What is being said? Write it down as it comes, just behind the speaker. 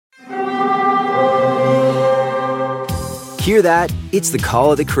Hear that? It's the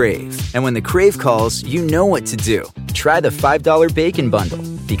call of the Crave. And when the Crave calls, you know what to do. Try the $5 Bacon Bundle,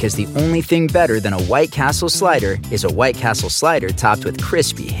 because the only thing better than a White Castle slider is a White Castle slider topped with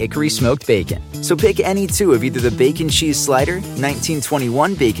crispy hickory smoked bacon. So pick any two of either the Bacon Cheese Slider,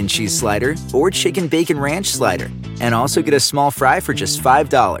 1921 Bacon Cheese Slider, or Chicken Bacon Ranch Slider. And also get a small fry for just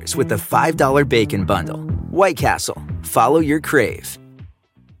 $5 with the $5 Bacon Bundle. White Castle. Follow your crave.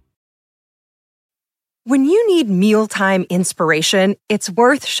 When you need mealtime inspiration, it's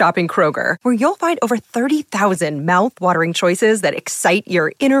worth shopping Kroger, where you'll find over 30,000 mouth-watering choices that excite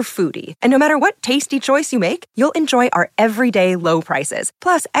your inner foodie. And no matter what tasty choice you make, you'll enjoy our everyday low prices,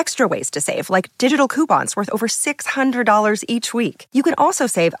 plus extra ways to save, like digital coupons worth over $600 each week. You can also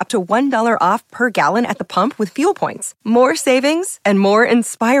save up to $1 off per gallon at the pump with fuel points. More savings and more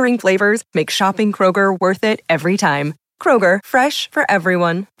inspiring flavors make shopping Kroger worth it every time. Kroger, fresh for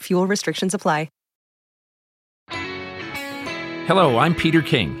everyone. Fuel restrictions apply. Hello, I'm Peter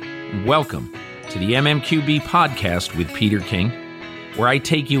King, and welcome to the MMQB podcast with Peter King, where I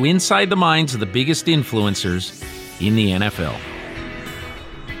take you inside the minds of the biggest influencers in the NFL.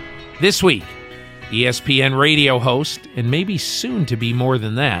 This week, ESPN Radio host, and maybe soon to be more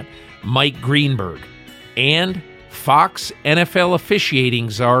than that, Mike Greenberg, and Fox NFL officiating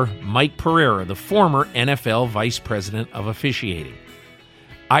czar Mike Pereira, the former NFL Vice President of Officiating.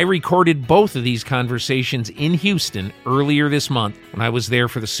 I recorded both of these conversations in Houston earlier this month when I was there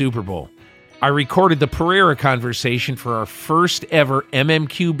for the Super Bowl. I recorded the Pereira conversation for our first ever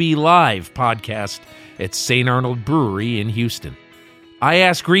MMQB Live podcast at St. Arnold Brewery in Houston. I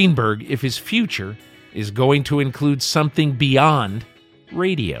asked Greenberg if his future is going to include something beyond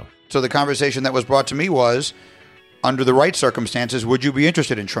radio. So the conversation that was brought to me was, under the right circumstances, would you be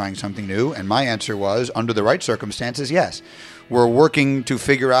interested in trying something new? And my answer was, under the right circumstances, yes. We're working to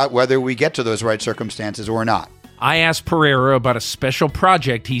figure out whether we get to those right circumstances or not. I asked Pereira about a special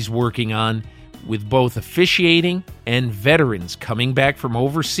project he's working on with both officiating and veterans coming back from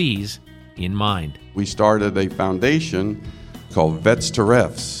overseas in mind. We started a foundation called Vets to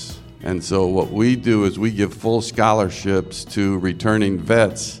Refs. And so what we do is we give full scholarships to returning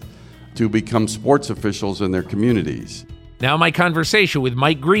vets to become sports officials in their communities. Now my conversation with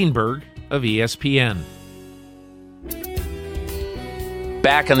Mike Greenberg of ESPN.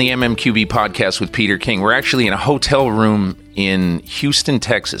 Back on the MMQB podcast with Peter King. We're actually in a hotel room in Houston,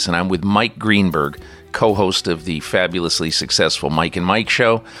 Texas, and I'm with Mike Greenberg, co-host of the fabulously successful Mike and Mike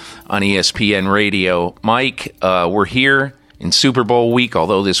show on ESPN Radio. Mike, we're here in Super Bowl week,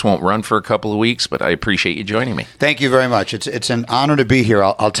 although this won't run for a couple of weeks, but I appreciate you joining me. Thank you very much. It's an honor to be here.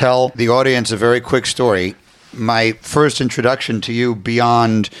 I'll tell the audience a very quick story. My first introduction to you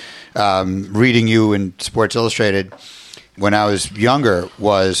beyond reading you in Sports Illustrated when I was younger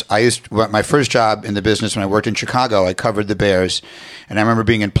was my first job in the business when I worked in Chicago. I covered the Bears, and I remember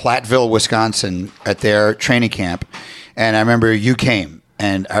being in Platteville, Wisconsin at their training camp, and I remember you came,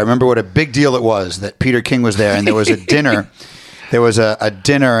 and I remember what a big deal it was that Peter King was there, and there was a dinner. There was a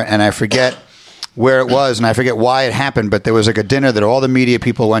dinner, and I forget where it was, and I forget why it happened, but there was like a dinner that all the media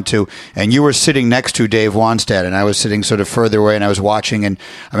people went to, and you were sitting next to Dave Wanstead, and I was sitting sort of further away, and I was watching, and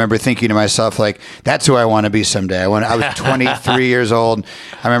I remember thinking to myself, like, that's who I want to be someday. I was 23 years old.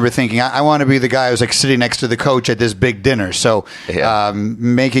 I remember thinking, I want to be the guy who's like sitting next to the coach at this big dinner. So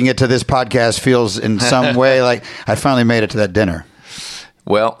making it to this podcast feels in some way like I finally made it to that dinner.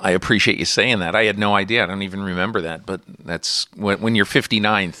 Well, I appreciate you saying that. I had no idea. I don't even remember that. But that's when you're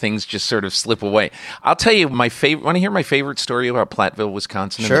 59, things just sort of slip away. I'll tell you my favorite. Want to hear my favorite story about Platteville,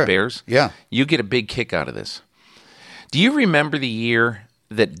 Wisconsin, and the Bears? Yeah. You get a big kick out of this. Do you remember the year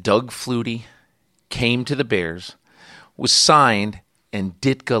that Doug Flutie came to the Bears, was signed, and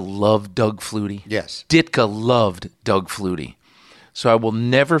Ditka loved Doug Flutie? Yes. Ditka loved Doug Flutie. So I will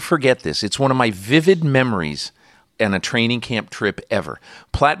never forget this. It's one of my vivid memories and a training camp trip ever.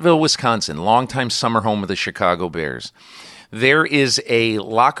 Platteville, Wisconsin, longtime summer home of the Chicago Bears. There is a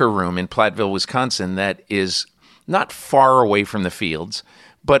locker room in Platteville, Wisconsin that is not far away from the fields,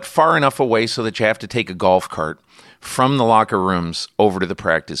 but far enough away so that you have to take a golf cart from the locker rooms over to the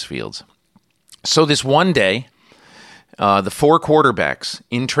practice fields. So this one day, the four quarterbacks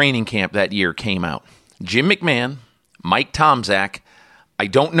in training camp that year came out. Jim McMahon, Mike Tomczak, I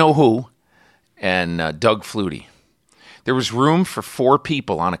don't know who, and Doug Flutie. There was room for four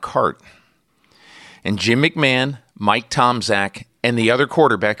people on a cart. And Jim McMahon, Mike Tomczak, and the other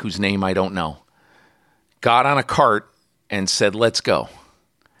quarterback, whose name I don't know, got on a cart and said, "Let's go."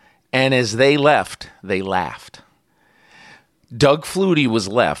 And as they left, they laughed. Doug Flutie was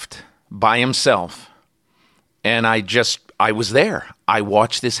left by himself. And I was there. I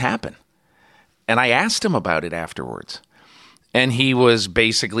watched this happen. And I asked him about it afterwards. And he was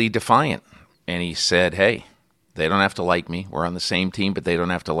basically defiant. And he said, hey, they don't have to like me. We're on the same team, but they don't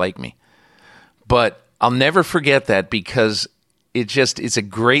have to like me. But I'll never forget that because it's a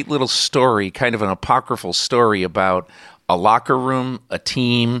great little story, kind of an apocryphal story about a locker room, a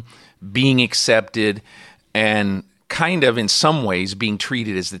team, being accepted, and kind of in some ways being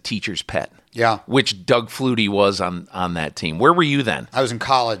treated as the teacher's pet. Yeah. Which Doug Flutie was on that team. Where were you then? I was in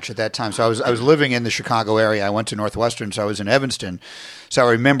college at that time. So I was living in the Chicago area. I went to Northwestern, so I was in Evanston. So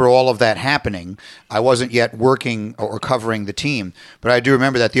I remember all of that happening. I wasn't yet working or covering the team, but I do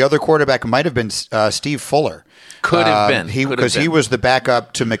remember that. The other quarterback might have been Steve Fuller. Could have been. Because he was the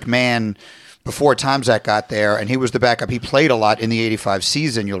backup to McMahon before Tomczak got there, and he was the backup. He played a lot in the 85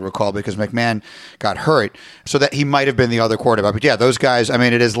 season, you'll recall, because McMahon got hurt, so that he might have been the other quarterback. But yeah, those guys, I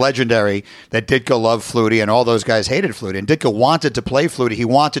mean, it is legendary that Ditka loved Flutie, and all those guys hated Flutie. And Ditka wanted to play Flutie. He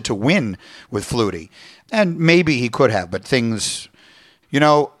wanted to win with Flutie. And maybe he could have, but things,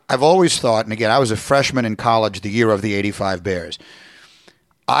 I've always thought, and again, I was a freshman in college the year of the 85 Bears.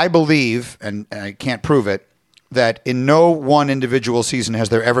 I believe, and I can't prove it, that in no one individual season has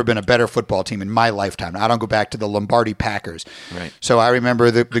there ever been a better football team in my lifetime. I don't go back to the Lombardi Packers. Right. So I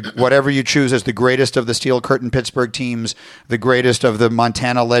remember the whatever you choose as the greatest of the Steel Curtain Pittsburgh teams, the greatest of the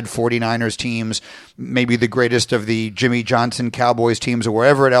Montana-led 49ers teams, maybe the greatest of the Jimmy Johnson Cowboys teams, or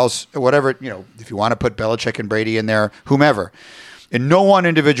whatever, if you want to put Belichick and Brady in there, whomever. In no one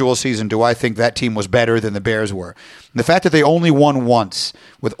individual season do I think that team was better than the Bears were. And the fact that they only won once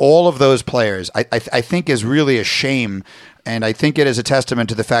with all of those players, I think is really a shame. And I think it is a testament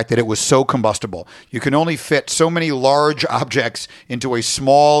to the fact that it was so combustible. You can only fit so many large objects into a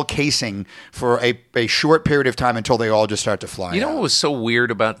small casing for a short period of time until they all just start to fly You know out. what was so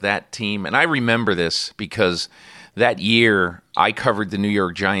weird about that team? And I remember this because that year, I covered the New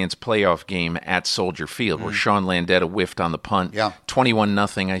York Giants playoff game at Soldier Field where Sean Landeta whiffed on the punt,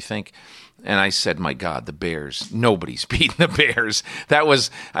 21-0, I think. And I said, my God, the Bears, nobody's beating the Bears.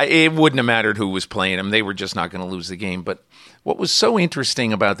 It wouldn't have mattered who was playing them. They were just not going to lose the game. But what was so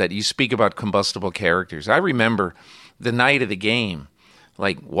interesting about that, you speak about combustible characters. I remember the night of the game,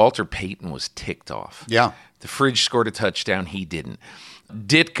 like Walter Payton was ticked off. Yeah. The Fridge scored a touchdown. He didn't.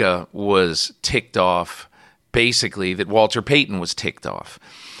 Ditka was ticked off. Basically, that Walter Payton was ticked off.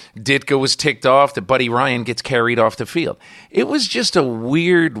 Ditka was ticked off that Buddy Ryan gets carried off the field. It was just a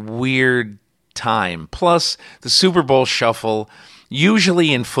weird time. Plus, the Super Bowl shuffle,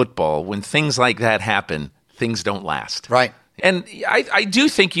 usually in football, when things like that happen, things don't last. Right. And I do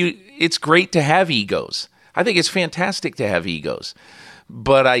think it's great to have egos. I think it's fantastic to have egos.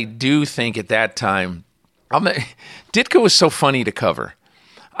 But I do think at that time, Ditka was so funny to cover.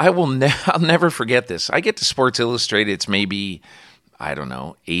 I'll never forget this. I get to Sports Illustrated. It's maybe,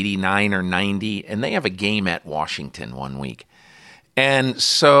 89 or 90, and they have a game at Washington one week. And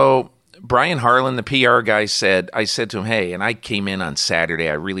so Brian Harlan, the PR guy, I said to him, hey, and I came in on Saturday.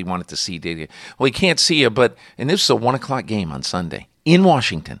 I really wanted to see Ditka. Well, he can't see you, and this is a 1:00 game on Sunday in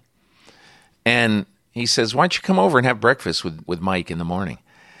Washington. And he says, why don't you come over and have breakfast with Mike in the morning?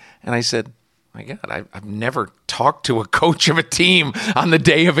 And I said, my God, I've never talked to a coach of a team on the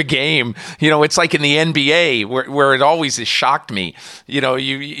day of a game. It's like in the NBA where it always has shocked me.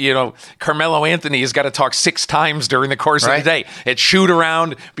 Carmelo Anthony has got to talk 6 times during the course of the day. It's shoot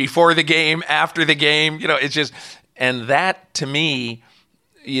around before the game, after the game. It's just, and that to me,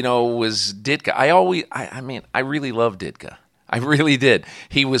 was Ditka. I really loved Ditka. I really did.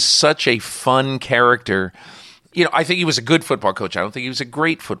 He was such a fun character. I think he was a good football coach. I don't think he was a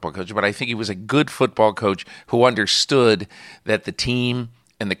great football coach, but I think he was a good football coach who understood that the team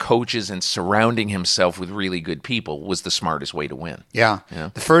and the coaches and surrounding himself with really good people was the smartest way to win. Yeah.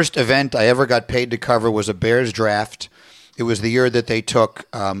 The first event I ever got paid to cover was a Bears draft. It was the year that they took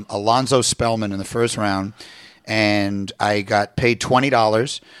Alonzo Spellman in the first round, and I got paid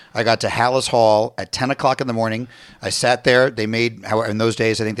 $20. I got to Hallis Hall at 10 o'clock in the morning. I sat there. They made, in those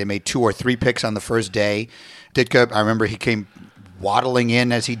days, I think they made 2 or 3 picks on the first day. Ditka, I remember he came waddling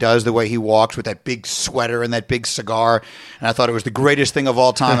in as he does, the way he walks with that big sweater and that big cigar. And I thought it was the greatest thing of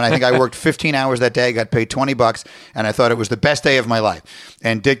all time. And I think I worked 15 hours that day, got paid $20, and I thought it was the best day of my life.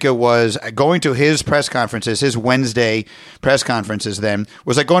 And Ditka was going to his press conferences, his Wednesday press conferences then,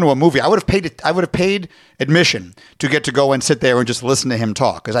 was like going to a movie. I would have paid admission to get to go and sit there and just listen to him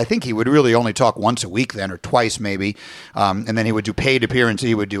talk, because I think he would really only talk once a week then, or twice maybe. And then he would do paid appearances.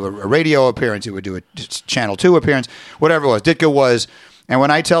 He would do a radio appearance. He would do a Channel 2 appearance, whatever it was. Ditka was, and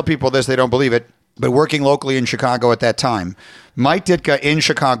when I tell people this, they don't believe it, but working locally in Chicago at that time, Mike Ditka in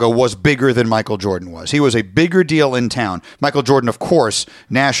Chicago was bigger than Michael Jordan was. He was a bigger deal in town. Michael Jordan, of course,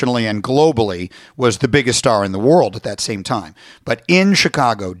 nationally and globally, was the biggest star in the world at that same time. But in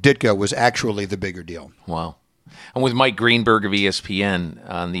Chicago, Ditka was actually the bigger deal. Wow. And with Mike Greenberg of ESPN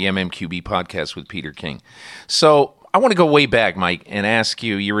on the MMQB podcast with Peter King. So I want to go way back, Mike, and ask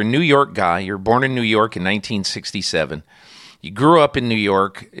you, you're a New York guy. You're born in New York in 1967. You grew up in New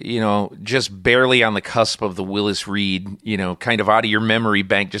York, just barely on the cusp of the Willis Reed, kind of out of your memory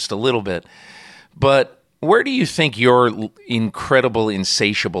bank just a little bit. But where do you think your incredible,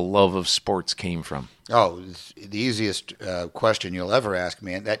 insatiable love of sports came from? Oh, it's the easiest question you'll ever ask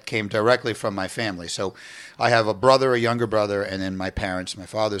me, and that came directly from my family. So I have a brother, a younger brother, and then my parents. My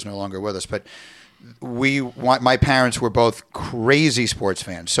father's no longer with us, but my parents were both crazy sports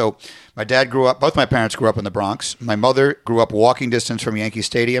fans. So both my parents grew up in the Bronx. My mother grew up walking distance from Yankee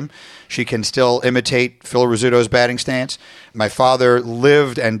Stadium. She can still imitate Phil Rizzuto's batting stance. My father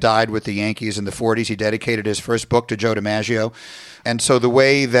lived and died with the Yankees in the 40s. He dedicated his first book to Joe DiMaggio. And so the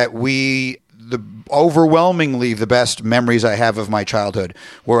way that overwhelmingly the best memories I have of my childhood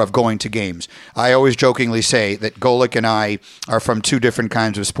were of going to games. I always jokingly say that Golic and I are from two different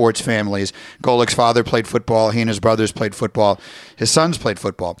kinds of sports families. Golic's father played football. He and his brothers played football. His sons played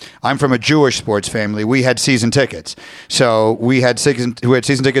football. I'm from a Jewish sports family. We had season tickets. So we had season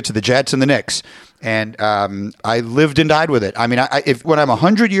tickets to the Jets and the Knicks. And I lived and died with it. I mean, when I'm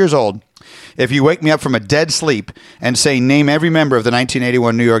 100 years old, if you wake me up from a dead sleep and say, name every member of the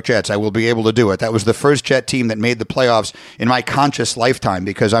 1981 New York Jets, I will be able to do it. That was the first Jet team that made the playoffs in my conscious lifetime,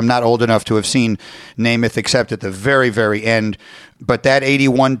 because I'm not old enough to have seen Namath except at the very, very end. But that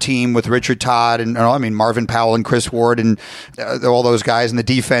 81 team with Richard Todd and Marvin Powell and Chris Ward and all those guys in the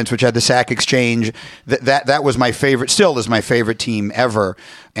defense, which had the sack exchange, that was my favorite, still is my favorite team ever.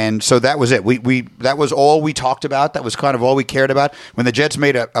 And so that was it. That was all we talked about. That was kind of all we cared about. When the Jets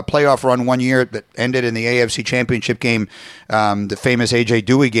made a playoff run one year that ended in the AFC Championship game, the famous A.J.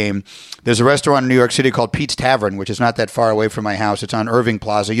 Dewey game, there's a restaurant in New York City called Pete's Tavern, which is not that far away from my house. It's on Irving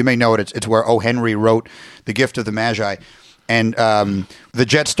Plaza. You may know it. It's where O. Henry wrote The Gift of the Magi. And the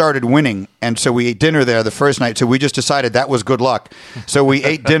Jets started winning, and so we ate dinner there the first night. So we just decided that was good luck. So we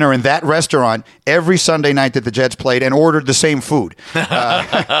ate dinner in that restaurant every Sunday night that the Jets played and ordered the same food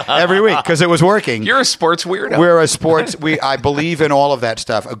every week because it was working. You're a sports weirdo. We're a sports. I believe in all of that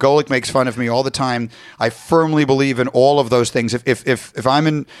stuff. Golic makes fun of me all the time. I firmly believe in all of those things. If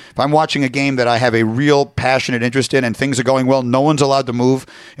I'm watching a game that I have a real passionate interest in and things are going well, no one's allowed to move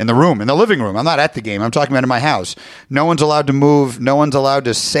in the living room. I'm not at the game. I'm talking about in my house. No one's allowed to move. No one's allowed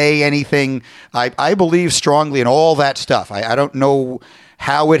to say anything. I believe strongly in all that stuff. I don't know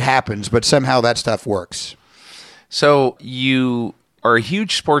how it happens, but somehow that stuff works. So you are a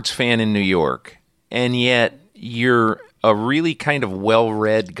huge sports fan in New York, and yet you're a really kind of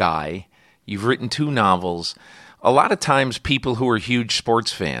well-read guy. You've written 2 novels. A lot of times people who are huge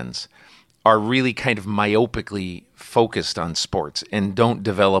sports fans are really kind of myopically focused on sports and don't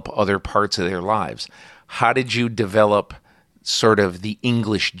develop other parts of their lives. How did you develop sort of the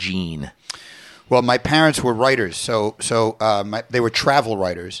English gene? Well, my parents were writers, so they were travel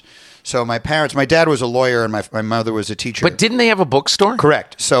writers. So my dad was a lawyer and my mother was a teacher. But didn't they have a bookstore?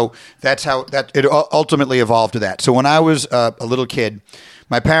 Correct. So that's how it ultimately evolved to that. So when I was a little kid,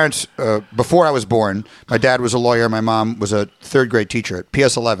 my parents, before I was born, my dad was a lawyer. My mom was a 3rd grade teacher at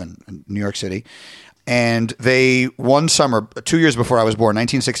PS 11 in New York City. And they, one summer, 2 years before I was born,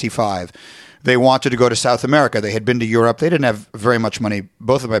 1965, they wanted to go to South America. They had been to Europe. They didn't have very much money.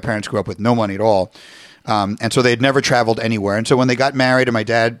 Both of my parents grew up with no money at all. And so they had never traveled anywhere. And so when they got married and my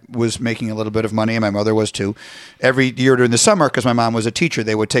dad was making a little bit of money and my mother was too, every year during the summer, because my mom was a teacher,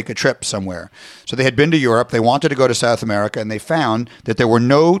 they would take a trip somewhere. So they had been to Europe. They wanted to go to South America, and they found that there were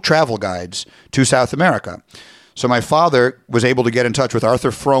no travel guides to South America. So my father was able to get in touch with Arthur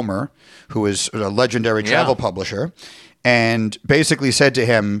Fromer, who is a legendary travel publisher, and basically said to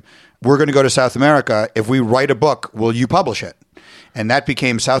him, we're going to go to South America. If we write a book, will you publish it? And that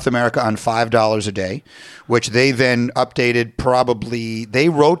became South America on $5 a day, which they then updated they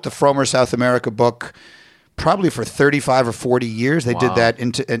wrote the Fromer South America book probably for 35 or 40 years. They did that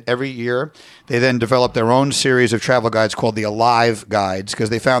in every year. They then developed their own series of travel guides called the Alive Guides, because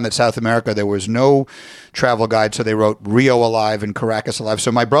they found that South America, there was no travel guide. So they wrote Rio Alive and Caracas Alive.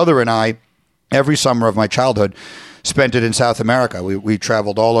 So my brother and I, every summer of my childhood, spent it in South America. We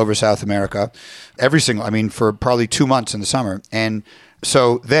traveled all over South America, for probably 2 months in the summer. And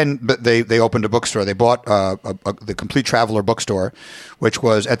so then they opened a bookstore. They bought the Complete Traveler bookstore, which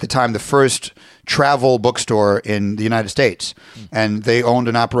was at the time the first travel bookstore in the United States. And they owned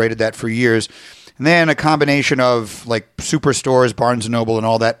and operated that for years. And then a combination of like superstores, Barnes & Noble and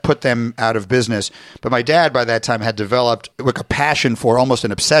all that put them out of business. But my dad by that time had developed like a passion for, almost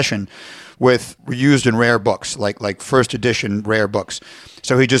an obsession with used and rare books, like first edition rare books.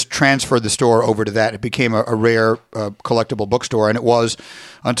 So he just transferred the store over to that. It became a rare collectible bookstore, and it was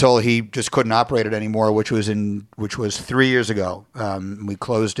until he just couldn't operate it anymore, which was 3 years ago. We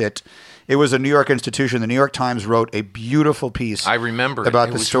closed it. It was a New York institution. The New York Times wrote a beautiful piece. I remember about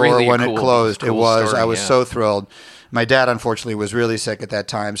it the was store really when cool, it closed. Cool story, I was so thrilled. My dad, unfortunately, was really sick at that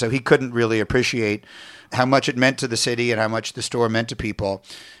time, so he couldn't really appreciate how much it meant to the city and how much the store meant to people.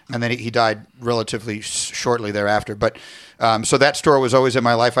 And then he died relatively shortly thereafter. But so that store was always in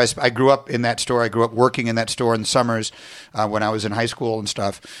my life. I grew up in that store. I grew up working in that store in the summers when I was in high school and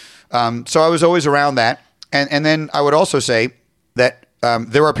stuff. So I was always around that. And then I would also say that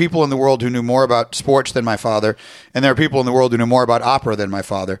there are people in the world who knew more about sports than my father, and there are people in the world who knew more about opera than my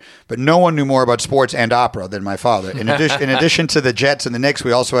father. But no one knew more about sports and opera than my father. In addition to the Jets and the Knicks,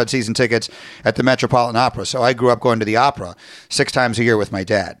 we also had season tickets at the Metropolitan Opera. So I grew up going to the opera 6 times a year with my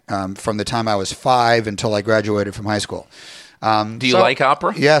dad from the time I was 5 until I graduated from high school. Do you like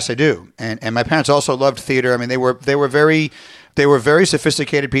opera? Yes, I do. And my parents also loved theater. I mean, they were very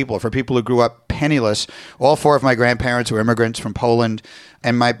sophisticated people. For people who grew up penniless, all 4 of my grandparents were immigrants from Poland,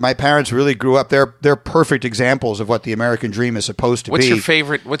 and my parents really grew up. They're perfect examples of what the American dream is supposed to be.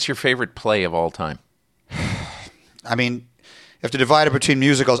 What's your favorite play of all time? I mean, you have to divide it between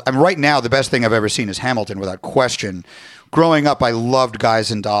musicals. Right now, the best thing I've ever seen is Hamilton, without question. Growing up, I loved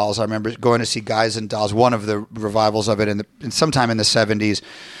Guys and Dolls. I remember going to see Guys and Dolls, one of the revivals of it sometime in the 70s.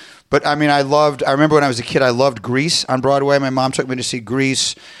 But I mean, I remember when I was a kid, I loved Grease on Broadway. My mom took me to see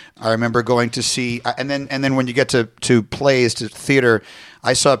Grease. I remember going to see, and then when you get to plays, to theater,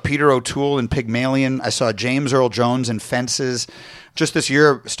 I saw Peter O'Toole in Pygmalion. I saw James Earl Jones in Fences. Just this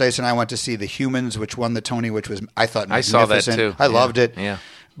year, Stacey and I went to see The Humans, which won the Tony, which was, I thought, magnificent. I saw that too. I loved it. Yeah.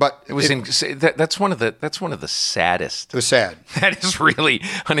 But it was that's one of the saddest. It was sad. That is really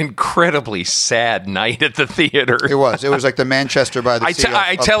an incredibly sad night at the theater. It was like the Manchester by the Sea.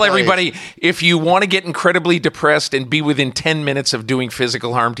 I tell everybody, if you want to get incredibly depressed and be within 10 minutes of doing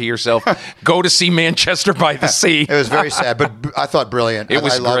physical harm to yourself, go to see Manchester by the Sea. It was very sad, but I thought brilliant. It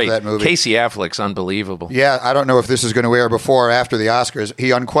was I great. Loved that movie. Casey Affleck's unbelievable. Yeah, I don't know if this is going to air before or after the Oscars.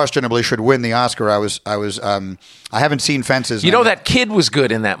 He unquestionably should win the Oscar. I haven't seen Fences. You know, that kid was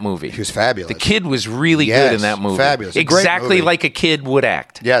good in that movie. He was fabulous. The kid was really good in that movie. Fabulous. Exactly like a kid would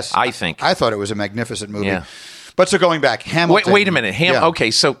act. Yes. I think. I thought it was a magnificent movie. Yeah. But so going back, Hamilton. Wait a minute.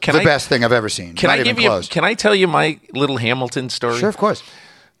 Okay, so the best thing I've ever seen. Can I tell you my little Hamilton story? Sure, of course.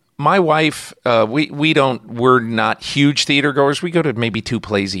 My wife, we're not huge theater goers. We go to maybe 2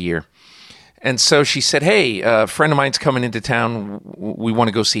 plays a year. And so she said, hey, a friend of mine's coming into town. We want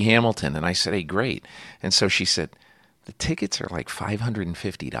to go see Hamilton. And I said, hey, great. And so she said, the tickets are like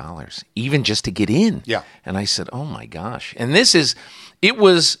 $550, even just to get in. Yeah. And I said, oh my gosh. And it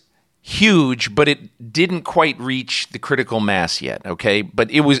was huge, but it didn't quite reach the critical mass yet, okay? But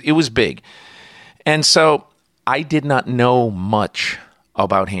it was big. And so I did not know much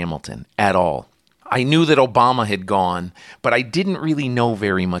about Hamilton at all. I knew that Obama had gone, but I didn't really know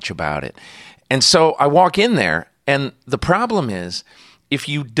very much about it. And so I walk in there, and the problem is, if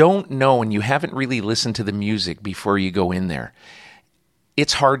you don't know and you haven't really listened to the music before you go in there,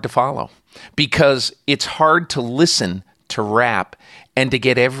 it's hard to follow, because it's hard to listen to rap and to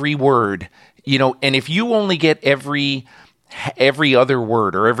get every word, and if you only get every other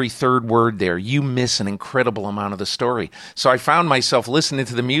word or every third word there, you miss an incredible amount of the story. So I found myself listening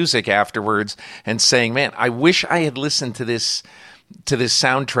to the music afterwards and saying, man, I wish I had listened to this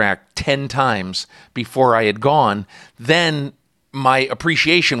soundtrack 10 times before I had gone. Then my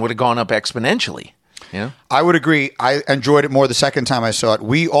appreciation would have gone up exponentially. Yeah, I would agree. I enjoyed it more the second time I saw it.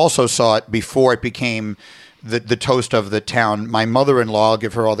 We also saw it before it became the toast of the town. My mother-in-law, I'll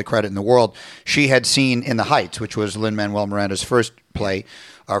give her all the credit in the world, she had seen In the Heights, which was Lin-Manuel Miranda's first play,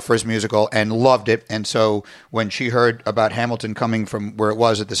 our first musical, and loved it. And so when she heard about Hamilton coming from where it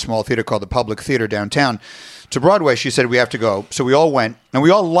was at the small theater called the Public Theater downtown to Broadway, she said, we have to go. So we all went, and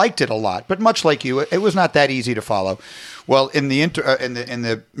we all liked it a lot. But much like you, it was not that easy to follow. Well, in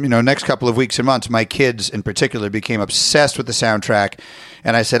the next couple of weeks and months, my kids in particular became obsessed with the soundtrack,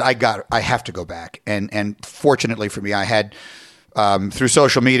 and I said, I have to go back. And fortunately for me, I had through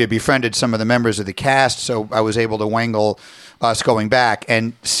social media befriended some of the members of the cast, so I was able to wangle us going back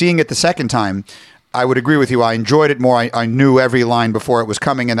and seeing it the second time. I would agree with you. I enjoyed it more. I knew every line before it was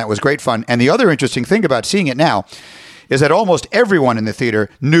coming, and that was great fun. And the other interesting thing about seeing it now is that almost everyone in the theater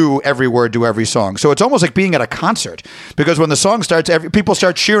knew every word to every song. So it's almost like being at a concert, because when the song starts, people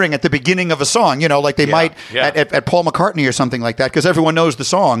start cheering at the beginning of a song, like they might at Paul McCartney or something like that, because everyone knows the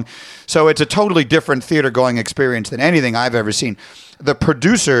song. So it's a totally different theater-going experience than anything I've ever seen. The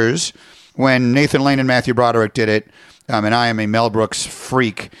producers, when Nathan Lane and Matthew Broderick did it, and I am a Mel Brooks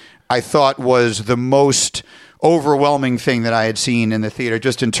freak, I thought was the most overwhelming thing that I had seen in the theater,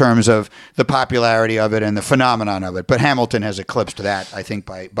 just in terms of the popularity of it and the phenomenon of it. But Hamilton has eclipsed that, I think,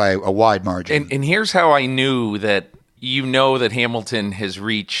 by a wide margin. And here's how I knew that that Hamilton has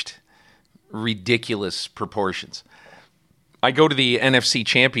reached ridiculous proportions. I go to the NFC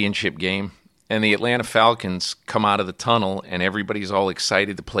Championship game, and the Atlanta Falcons come out of the tunnel, and everybody's all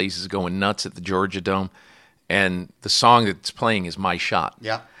excited. The place is going nuts at the Georgia Dome, and the song that's playing is My Shot.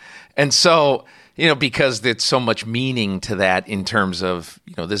 Yeah. And so, because there's so much meaning to that in terms of,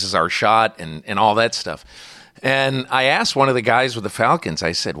 this is our shot and all that stuff. And I asked one of the guys with the Falcons,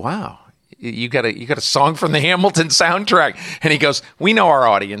 I said, wow, you got a song from the Hamilton soundtrack. And he goes, we know our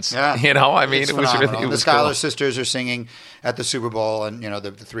audience. Yeah. It was really, the Schuyler sisters are singing at the Super Bowl, and,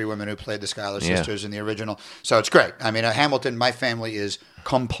 the three women who played the Schuyler sisters in the original. So it's great. I mean, Hamilton, my family is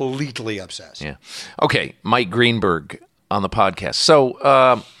completely obsessed. Yeah. Okay, Mike Greenberg on the podcast.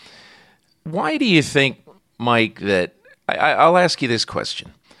 So, why do you think, Mike, that I'll ask you this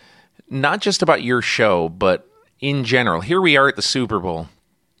question, not just about your show, but in general. Here we are at the Super Bowl.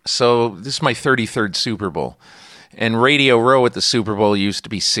 So this is my 33rd Super Bowl. And Radio Row at the Super Bowl used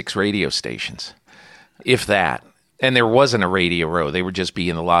to be 6 radio stations, if that. And there wasn't a Radio Row. They would just be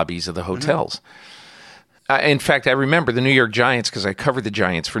in the lobbies of the hotels. Mm-hmm. In fact, I remember the New York Giants, because I covered the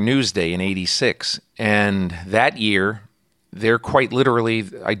Giants for Newsday in '86. And that year, they're quite literally...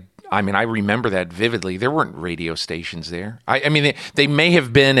 I remember that vividly. There weren't radio stations there. I mean, they may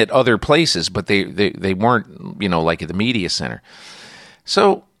have been at other places, but they weren't, like at the media center.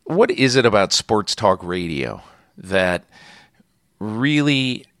 So what is it about sports talk radio that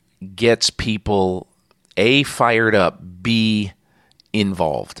really gets people, A, fired up, B,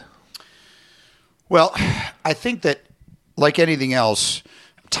 involved? Well, I think that, like anything else,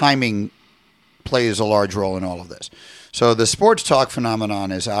 timing plays a large role in all of this. So the sports talk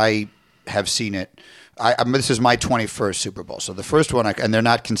phenomenon, as I have seen it, this is my 21st Super Bowl. So the first one, and they're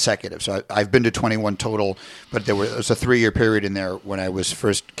not consecutive. So I've been to 21 total, but there was a 3-year period in there when I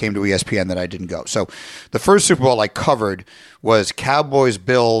first came to ESPN that I didn't go. So the first Super Bowl I covered was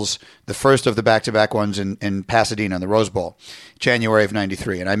Cowboys-Bills, the first of the back-to-back ones in Pasadena in the Rose Bowl, January of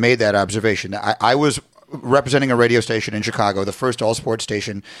 '93. And I made that observation. I was representing a radio station in Chicago, the first all-sports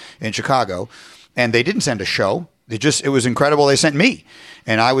station in Chicago, and they didn't send a show. It was incredible. They sent me.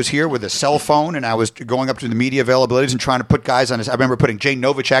 And I was here with a cell phone, and I was going up to the media availabilities and trying to put guys on this. I remember putting Jay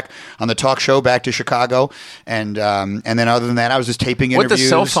Novacek on the talk show Back to Chicago. And then other than that, I was just taping interviews. What did the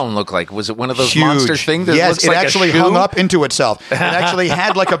cell phone look like? Was it one of those Huge. Monster things that yes, looks like actually a shoe? hung up into itself. It actually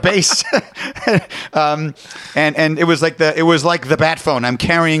had like a base. And it was like the bat phone. I'm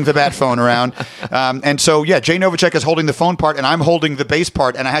carrying the bat phone around. And so, Jay Novacek is holding the phone part, and I'm holding the bass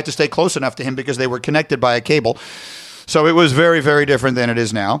part, and I had to stay close enough to him because they were connected by a cable. So it was very, very different than it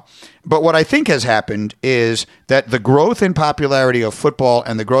is now. But what I think has happened is that the growth in popularity of football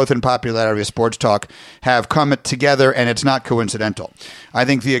and the growth in popularity of sports talk have come together, and it's not coincidental. I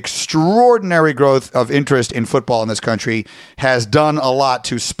think the extraordinary growth of interest in football in this country has done a lot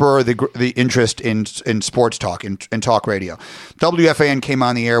to spur the interest in sports talk, in talk radio. WFAN came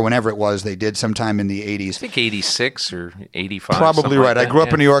on the air whenever it was. They did sometime in the 80s. I think 86 or 85. Probably right. Like I grew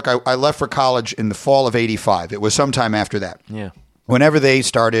up in New York. I left for college in the fall of 85. It was sometime after that. Yeah. Whenever they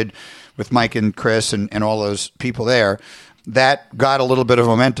started with Mike and Chris and all those people there, that got a little bit of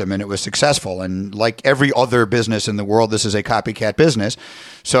momentum, and it was successful. And like every other business in the world, this is a copycat business.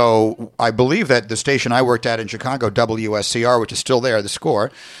 So I believe that the station I worked at in Chicago, WSCR, which is still there, The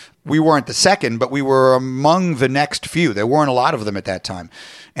Score, we weren't the second, but we were among the next few. There weren't a lot of them at that time.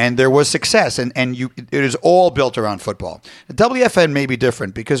 And there was success, and it is all built around football. WFN may be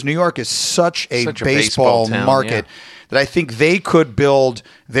different because New York is such a baseball town, market that I think they could build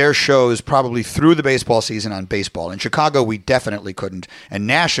their shows probably through the baseball season on baseball. In Chicago, we definitely couldn't. And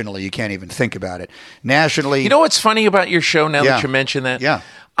nationally, you can't even think about it. Nationally... You know what's funny about your show now that you mention that? Yeah.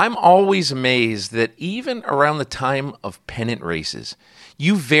 I'm always amazed that even around the time of pennant races,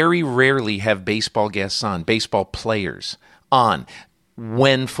 you very rarely have baseball guests on, baseball players on,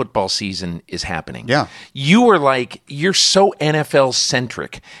 when football season is happening. Yeah. You're so NFL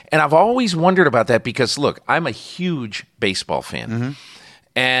centric. And I've always wondered about that because, look, I'm a huge baseball fan. Mm-hmm.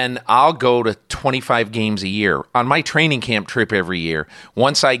 And I'll go to 25 games a year. On my training camp trip every year,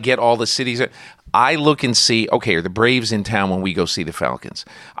 once I get all the cities, I look and see, okay, are the Braves in town when we go see the Falcons?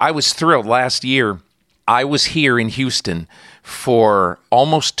 I was thrilled. Last year, I was here in Houston for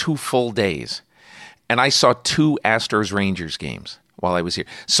almost 2 full days, and I saw 2 Astros-Rangers games while I was here.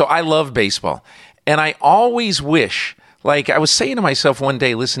 So I love baseball. And I always wish, like I was saying to myself one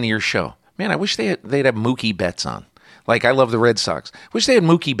day, listen to your show, man, I wish they'd have Mookie Betts on. Like, I love the Red Sox. Wish they had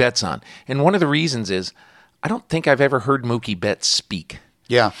Mookie Betts on. And one of the reasons is I don't think I've ever heard Mookie Betts speak.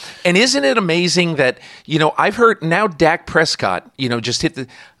 Yeah. And isn't it amazing that, I've heard now Dak Prescott, just hit the...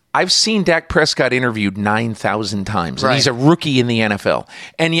 I've seen Dak Prescott interviewed 9,000 times, and right. He's a rookie in the NFL.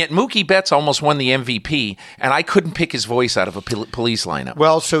 And yet Mookie Betts almost won the MVP, and I couldn't pick his voice out of a police lineup.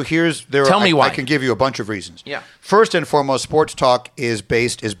 Well, so Tell me why. I can give you a bunch of reasons. Yeah. First and foremost, sports talk is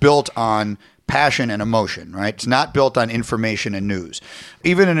built on passion and emotion, right? It's not built on information and news.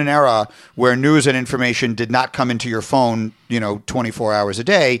 Even in an era where news and information did not come into your phone, 24 hours a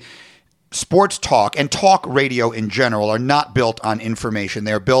day, sports talk and talk radio in general are not built on information.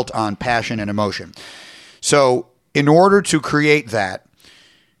 They're built on passion and emotion. So in order to create that,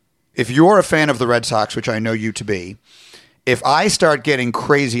 if you're a fan of the Red Sox, which I know you to be, if I start getting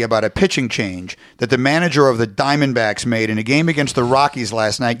crazy about a pitching change that the manager of the Diamondbacks made in a game against the Rockies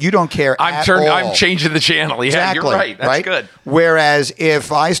last night, you don't care at all. I'm changing the channel. Yeah, exactly, you're right. That's good. Whereas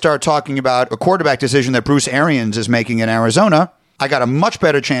if I start talking about a quarterback decision that Bruce Arians is making in Arizona, I got a much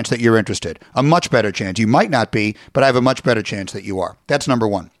better chance that you're interested. A much better chance. You might not be, but I have a much better chance that you are. That's number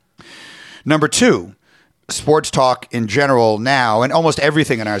one. Number two, sports talk in general now, and almost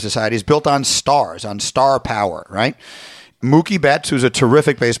everything in our society is built on stars, on star power, right? Mookie Betts, who's a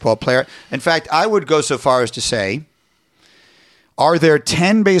terrific baseball player. In fact, I would go so far as to say, are there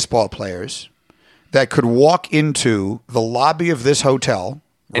 10 baseball players that could walk into the lobby of this hotel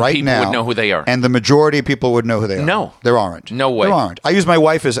and right people now, would know who they are, and the majority of people would know who they are? No, there aren't. No way. There aren't. I use my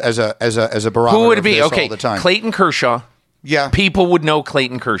wife as a barometer. Who would it be? Of this Okay, all the time. Clayton Kershaw. Yeah, People would know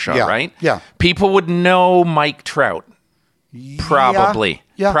Clayton Kershaw, Yeah. right? Yeah. People would know Mike Trout. Probably.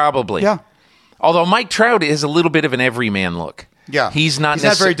 Yeah. Probably. Yeah. Although Mike Trout is a little bit of an everyman look. Yeah. He's not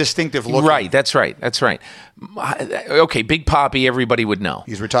very distinctive looking. Right, that's right. Okay, Big Papi, everybody would know.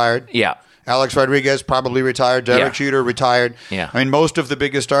 He's retired. Yeah. Alex Rodriguez, probably retired. Derek Jeter, retired. Yeah. I mean, most of the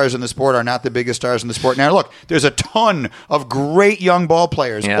biggest stars in the sport are not the biggest stars in the sport. Now, look, there's a ton of great young ball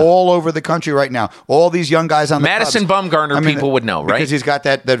players all over the country right now. All these young guys on the Madison Cubs. Bumgarner, people would know, right? Because he's got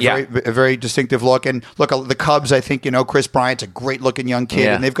that very distinctive look. And look, the Cubs, I think, Chris Bryant's a great-looking young kid.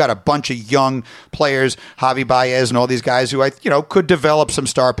 Yeah. And they've got a bunch of young players, Javi Baez and all these guys who, could develop some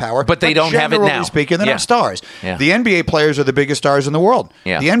star power. But they don't have it now. Generally speaking, they're not stars. Yeah. The NBA players are the biggest stars in the world.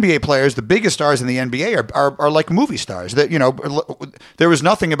 Yeah. The NBA players, the biggest stars in the NBA are like movie stars. That there is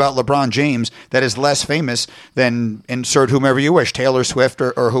nothing about LeBron James that is less famous than insert whomever you wish, Taylor Swift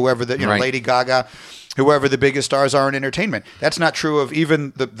or whoever Right. Lady Gaga, whoever the biggest stars are in entertainment. That's not true of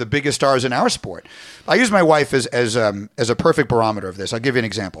even the biggest stars in our sport. I use my wife as a perfect barometer of this. I'll give you an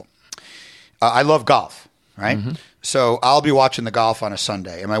example. I love golf, right? Mm-hmm. So I'll be watching the golf on a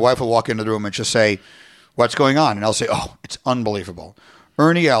Sunday, and my wife will walk into the room and she'll say, "What's going on?" And I'll say, "Oh, it's unbelievable.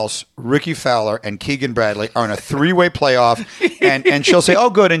 Ernie Els, Ricky Fowler, and Keegan Bradley are in a 3-way playoff," and she'll say,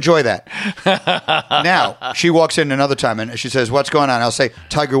 "Oh, good, enjoy that." Now, she walks in another time, and she says, "What's going on?" I'll say,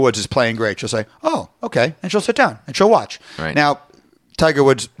 "Tiger Woods is playing great." She'll say, "Oh, okay," and she'll sit down, and she'll watch. Right. Now, Tiger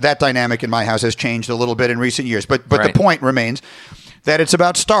Woods, that dynamic in my house has changed a little bit in recent years, but Right. the point remains that it's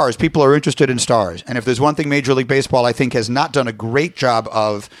about stars. People are interested in stars, and if there's one thing Major League Baseball, I think, has not done a great job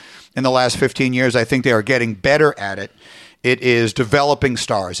of in the last 15 years, I think they are getting better at it. It is developing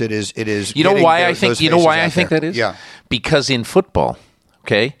stars. It is. You know why I think? You know why I think there. that is? Yeah. Because in football,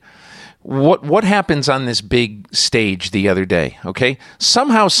 okay, what happens on this big stage the other day? Okay,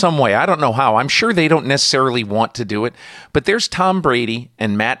 somehow, some way, I don't know how. I'm sure they don't necessarily want to do it, but there's Tom Brady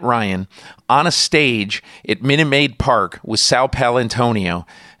and Matt Ryan on a stage at Minute Maid Park with Sal Palantonio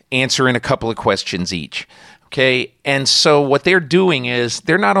answering a couple of questions each. Okay, and so what they're doing is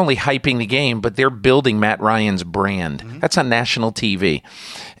they're not only hyping the game, but they're building Matt Ryan's brand. Mm-hmm. That's on national TV.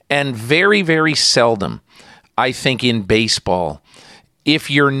 And very, very seldom, I think, in baseball,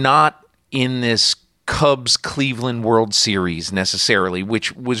 if you're not in this Cubs-Cleveland World Series necessarily,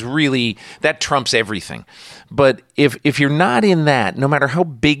 which was really, that trumps everything. But if you're not in that, no matter how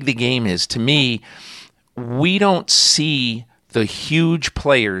big the game is, to me, we don't see the huge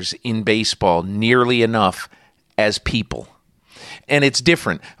players in baseball nearly enough as people. And it's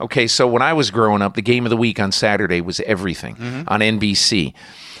different. Okay, so when I was growing up, the game of the week on Saturday was everything on NBC.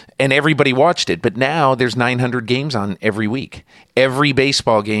 And everybody watched it. But now there's 900 games on every week. Every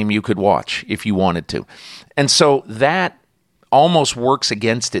baseball game you could watch if you wanted to. And so that almost works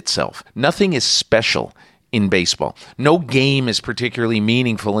against itself. Nothing is special in baseball. No game is particularly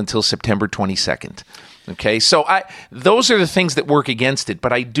meaningful until September 22nd. Okay, so those are the things that work against it.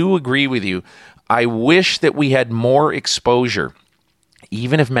 But I do agree with you. I wish that we had more exposure.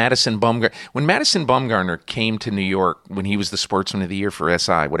 Even if Madison Bumgarner, when Madison Bumgarner came to New York when he was the Sportsman of the Year for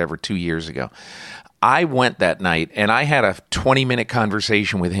SI, 2 years ago, I went that night and I had a 20-minute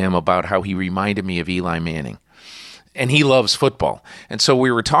conversation with him about how he reminded me of Eli Manning. And he loves football. And so we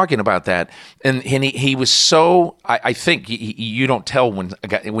were talking about that. And he was so, I think, you don't tell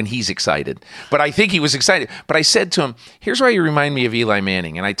when he's excited. But I think he was excited. But I said to him, here's why you remind me of Eli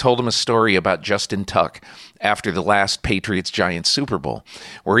Manning. And I told him a story about Justin Tuck after the last Patriots-Giants Super Bowl,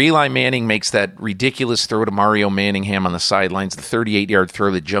 where Eli Manning makes that ridiculous throw to Mario Manningham on the sidelines, the 38-yard throw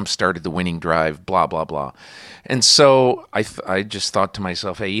that jump-started the winning drive, blah, blah, blah. And so I just thought to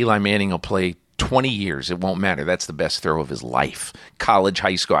myself, hey, Eli Manning will play 20 years, it won't matter. That's the best throw of his life. College,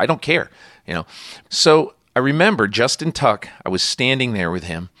 high school, I don't care. So I remember Justin Tuck, I was standing there with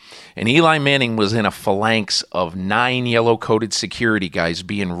him, and Eli Manning was in a phalanx of 9 yellow-coated security guys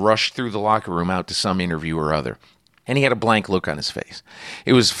being rushed through the locker room out to some interview or other. And he had a blank look on his face.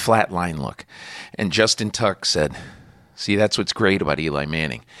 It was a flat line look. And Justin Tuck said, see, that's what's great about Eli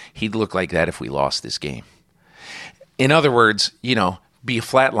Manning. He'd look like that if we lost this game. In other words, be a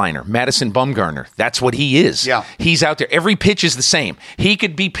flatliner. Madison Bumgarner, that's what he is. Yeah. He's out there. Every pitch is the same. He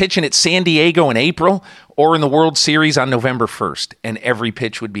could be pitching at San Diego in April or in the World Series on November 1st, and every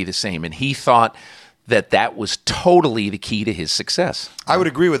pitch would be the same. And he thought that was totally the key to his success. I would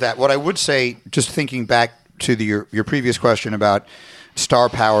agree with that. What I would say, just thinking back to your previous question about star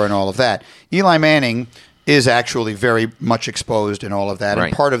power and all of that, Eli Manning is actually very much exposed in all of that. Right.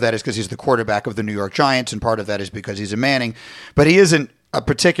 And part of that is because he's the quarterback of the New York Giants, and part of that is because he's a Manning. But he isn't a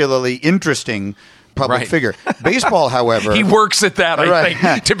particularly interesting public figure. Baseball, however... He works at that, I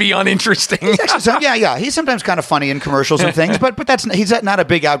think, to be uninteresting. He's sometimes kind of funny in commercials and things, but he's not a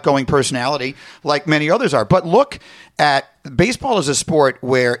big outgoing personality like many others are. But look at... Baseball is a sport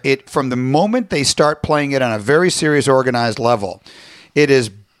where from the moment they start playing it on a very serious, organized level, it is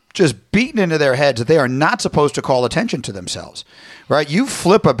just beaten into their heads that they are not supposed to call attention to themselves, right? You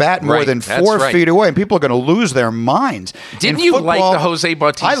flip a bat more than 4 feet away, and people are going to lose their minds. Didn't you like the Jose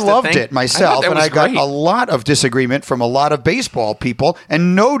Bautista I loved thing? it myself, and I got a lot of disagreement from a lot of baseball people,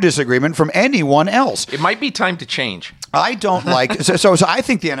 and no disagreement from anyone else. It might be time to change. I don't like so I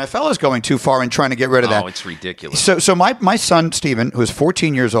think the NFL is going too far in trying to get rid of that. Oh, it's ridiculous. So my son Stephen, who is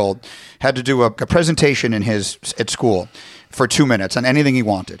 14 years old, had to do a presentation at school for 2 minutes on anything he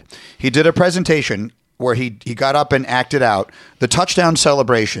wanted. He did a presentation where he got up and acted out the touchdown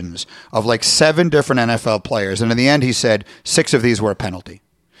celebrations of like 7 different NFL players, and in the end he said 6 of these were a penalty.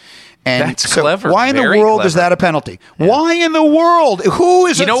 And that's clever. Why in the world is that a penalty? Yeah. Why in the world? Who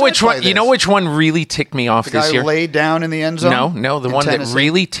is which one? You know which one really ticked me off this year? The guy laid down in the end zone? No. The one that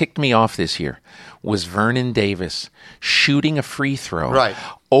really ticked me off this year was Vernon Davis shooting a free throw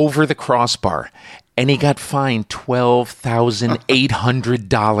over the crossbar. And he got fined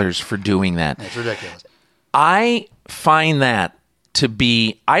 $12,800 for doing that. That's ridiculous. I find that to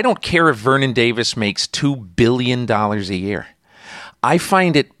be, I don't care if Vernon Davis makes $2 billion a year. I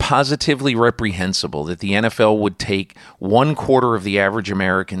find it positively reprehensible that the NFL would take 1/4 of the average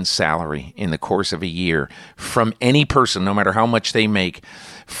American's salary in the course of a year from any person, no matter how much they make,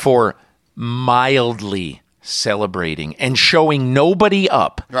 for mildly celebrating and showing nobody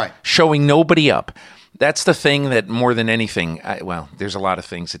up. Right. Showing nobody up. That's the thing that more than anything, there's a lot of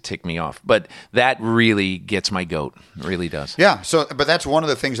things that tick me off, but that really gets my goat. It really does. Yeah. But that's one of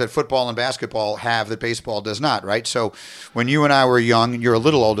the things that football and basketball have that baseball does not, right? So when you and I were young, and you're a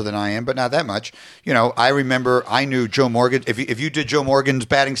little older than I am, but not that much. I remember I knew Joe Morgan. If you did Joe Morgan's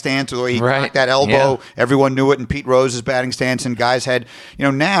batting stance, or he knocked that elbow, everyone knew it. And Pete Rose's batting stance, and guys had,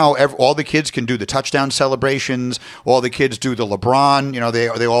 now all the kids can do the touchdown celebrations. All the kids do the LeBron.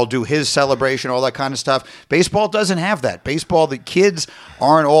 They all do his celebration, all that kind of stuff. Baseball doesn't have that. Baseball, the kids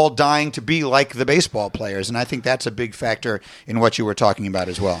aren't all dying to be like the baseball players, and I think that's a big factor in what you were talking about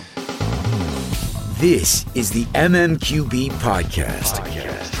as well. This is the MMQB Podcast.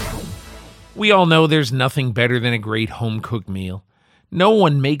 We all know there's nothing better than a great home-cooked meal. No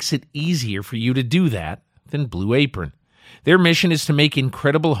one makes it easier for you to do that than Blue Apron. Their mission is to make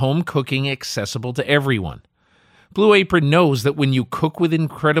incredible home cooking accessible to everyone. Blue Apron knows that when you cook with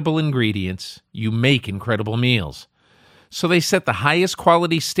incredible ingredients, you make incredible meals. So they set the highest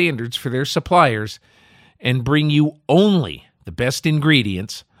quality standards for their suppliers and bring you only the best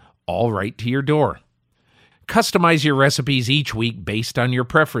ingredients, all right to your door. Customize your recipes each week based on your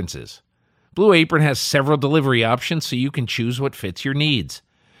preferences. Blue Apron has several delivery options so you can choose what fits your needs.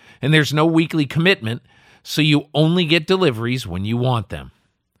 And there's no weekly commitment, so you only get deliveries when you want them.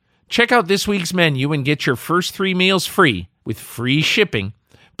 Check out this week's menu and get your first 3 meals free with free shipping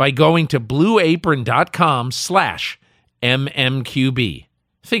by going to blueapron.com/MMQB.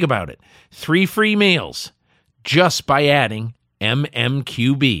 Think about it. 3 free meals just by adding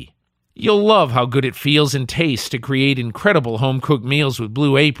MMQB. You'll love how good it feels and tastes to create incredible home-cooked meals with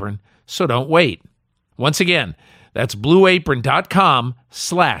Blue Apron, so don't wait. Once again, that's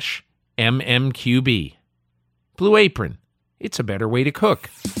blueapron.com/MMQB. Blue Apron, it's a better way to cook.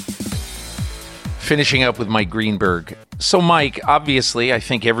 Finishing up with Mike Greenberg. So, Mike, obviously, I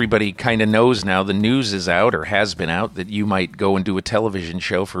think everybody kind of knows now, the news is out or has been out, that you might go and do a television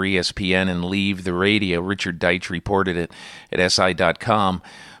show for ESPN and leave the radio. Richard Deitch reported it at SI.com.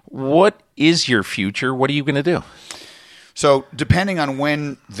 What is your future? What are you going to do? So, depending on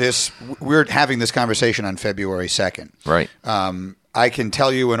when we're having this conversation on February 2nd. Right. I can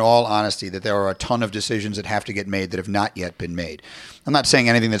tell you in all honesty that there are a ton of decisions that have to get made that have not yet been made. I'm not saying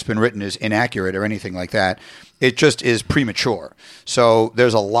anything that's been written is inaccurate or anything like that. It just is premature. So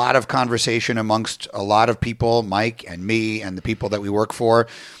there's a lot of conversation amongst a lot of people, Mike and me and the people that we work for,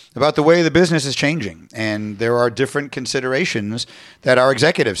 about the way the business is changing. And there are different considerations that our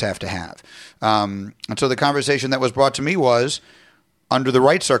executives have to have. And so the conversation that was brought to me was, under the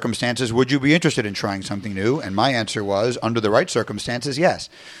right circumstances, would you be interested in trying something new? And my answer was, under the right circumstances, yes.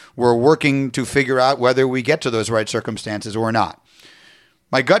 We're working to figure out whether we get to those right circumstances or not.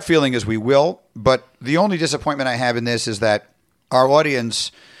 My gut feeling is we will, but the only disappointment I have in this is that our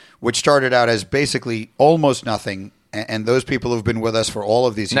audience, which started out as basically almost nothing, and those people who've been with us for all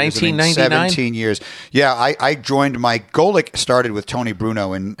of these years, 1999? 17 years. Yeah, I joined Golic started with Tony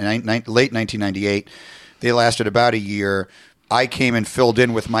Bruno in late 1998. They lasted about a year. I came and filled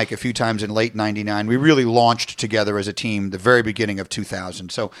in with Mike a few times in late 99. We really launched together as a team the very beginning of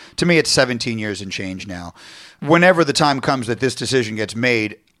 2000. So to me, it's 17 years and change now. Whenever the time comes that this decision gets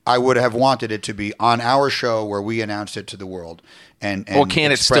made, I would have wanted it to be on our show where we announced it to the world and well,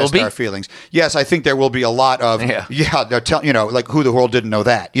 can it still be? Our feelings. Yes, I think there will be a lot of, they're telling, like who the world didn't know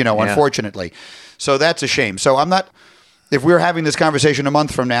that, unfortunately. So that's a shame. So I'm not... If we're having this conversation a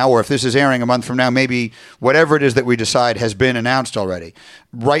month from now, or if this is airing a month from now, maybe whatever it is that we decide has been announced already.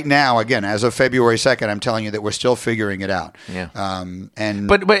 Right now, again, as of February 2nd, I'm telling you that we're still figuring it out. Yeah.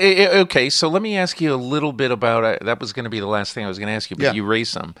 But okay, so let me ask you a little bit about that was going to be the last thing I was going to ask you, but you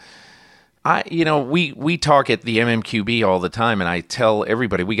raised some. We talk at the MMQB all the time, and I tell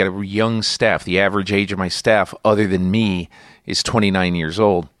everybody we got a young staff. The average age of my staff, other than me, is 29 years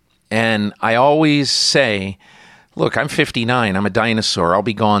old. And I always say, look, I'm 59. I'm a dinosaur. I'll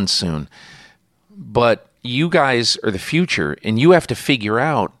be gone soon. But you guys are the future, and you have to figure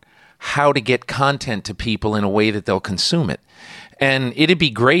out how to get content to people in a way that they'll consume it. And it'd be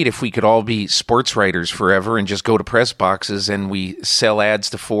great if we could all be sports writers forever and just go to press boxes and we sell ads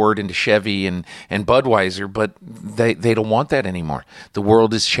to Ford and to Chevy and Budweiser, but they don't want that anymore. The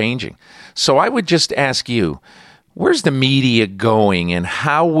world is changing. So I would just ask you, where's the media going and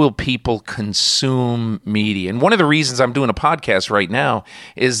how will people consume media? And one of the reasons I'm doing a podcast right now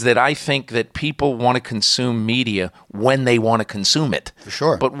is that I think that people want to consume media when they want to consume it. For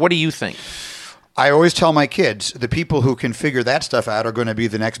sure. But what do you think? I always tell my kids, the people who can figure that stuff out are going to be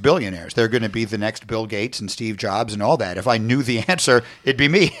the next billionaires. They're going to be the next Bill Gates and Steve Jobs and all that. If I knew the answer, it'd be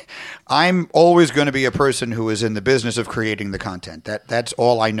me. I'm always going to be a person who is in the business of creating the content. That's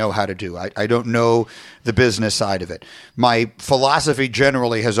all I know how to do. I don't know the business side of it. My philosophy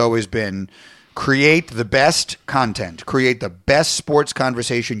generally has always been create the best content, create the best sports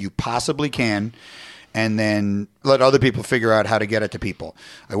conversation you possibly can, and then let other people figure out how to get it to people.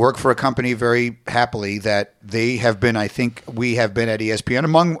 I work for a company very happily that they have been, I think we have been at ESPN,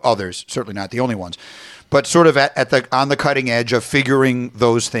 among others, certainly not the only ones, but sort of on the cutting edge of figuring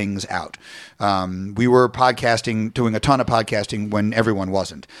those things out. We were doing a ton of podcasting when everyone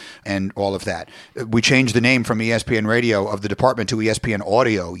wasn't, and all of that. We changed the name from ESPN Radio of the department to ESPN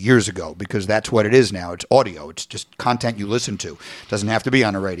Audio years ago because that's what it is now. It's audio. It's just content you listen to. It doesn't have to be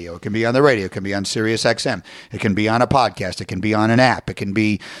on a radio. It can be on the radio. It can be on Sirius XM. It can be on a podcast. It can be on an app. It can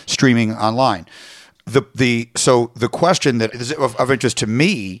be streaming online. So the question that is of interest to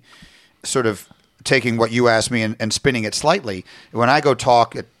me, sort of taking what you asked me and spinning it slightly. When I go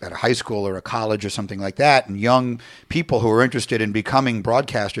talk at a high school or a college or something like that, and young people who are interested in becoming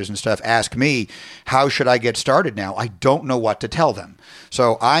broadcasters and stuff ask me, how should I get started now? I don't know what to tell them.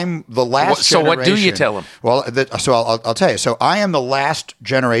 So I'm the last So generation. what do you tell them? Well, I'll tell you. So I am the last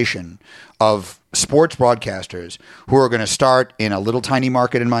generation of sports broadcasters who are going to start in a little tiny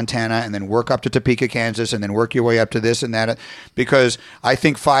market in Montana and then work up to Topeka, Kansas, and then work your way up to this and that. Because I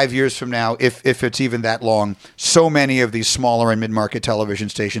think 5 years from now, if it's even that long, so many of these smaller and mid-market television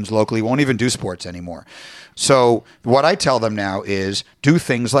stations locally won't even do sports anymore. So what I tell them now is do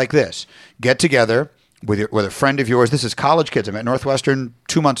things like this. Get together with a friend of yours. This is college kids. I'm at Northwestern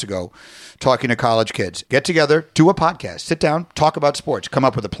 2 months ago talking to college kids. Get together, do a podcast, sit down, talk about sports, come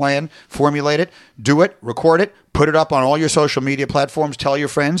up with a plan, formulate it, do it, record it, put it up on all your social media platforms, tell your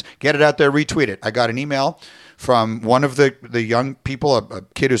friends, get it out there, retweet it. I got an email from one of the young people, a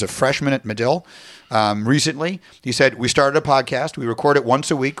kid who's a freshman at Medill, recently. He said, we started a podcast. We record it once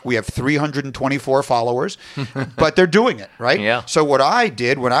a week. We have 324 followers, but they're doing it, right? Yeah. So what I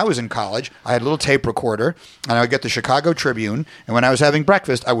did when I was in college, I had a little tape recorder, and I would get the Chicago Tribune, and when I was having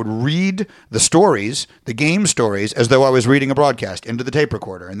breakfast, I would read the stories, the game stories, as though I was reading a broadcast into the tape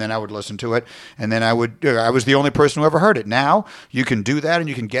recorder, and then I would listen to it, and then I was the only person who ever heard it. Now, you can do that, and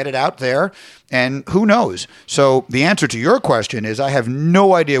you can get it out there, and who knows? So the answer to your question is I have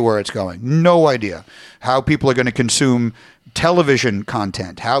no idea where it's going. No idea how people are going to consume television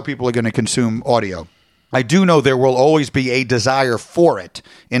content, how people are going to consume audio. I do know there will always be a desire for it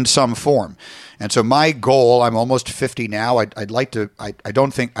in some form. And so my goal, I'm almost 50 now. I'd like to,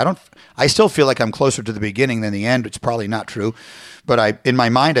 I still feel like I'm closer to the beginning than the end. It's probably not true, but in my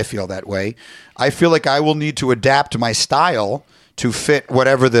mind, I feel that way. I feel like I will need to adapt my style to fit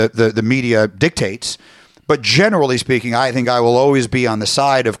whatever the media dictates. But generally speaking, I think I will always be on the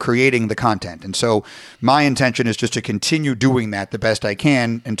side of creating the content. And so my intention is just to continue doing that the best I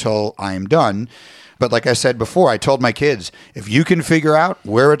can until I am done. But like I said before, I told my kids, if you can figure out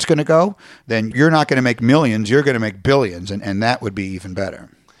where it's going to go, then you're not going to make millions, you're going to make billions. And that would be even better.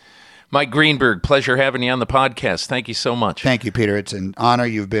 Mike Greenberg, pleasure having you on the podcast. Thank you so much. Thank you, Peter. It's an honor.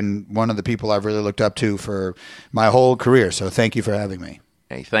 You've been one of the people I've really looked up to for my whole career. So thank you for having me.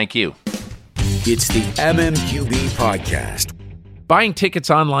 Hey, thank you. It's the MMQB podcast. Buying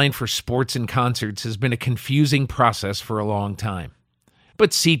tickets online for sports and concerts has been a confusing process for a long time. But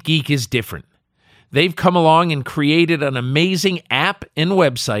SeatGeek is different. They've come along and created an amazing app and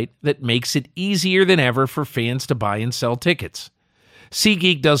website that makes it easier than ever for fans to buy and sell tickets.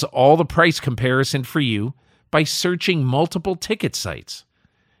 SeatGeek does all the price comparison for you by searching multiple ticket sites.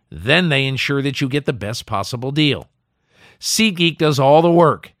 Then they ensure that you get the best possible deal. SeatGeek does all the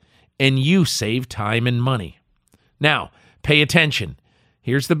work, and you save time and money. Now, pay attention.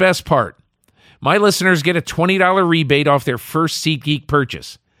 Here's the best part. My listeners get a $20 rebate off their first SeatGeek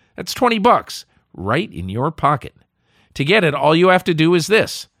purchase. That's $20 right in your pocket. To get it, all you have to do is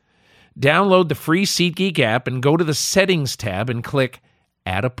this. Download the free SeatGeek app and go to the Settings tab and click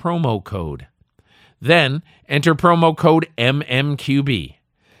Add a Promo Code. Then enter promo code MMQB.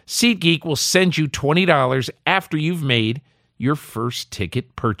 SeatGeek will send you $20 after you've made your first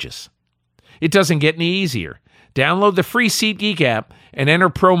ticket purchase. It doesn't get any easier. Download the free SeatGeek app and enter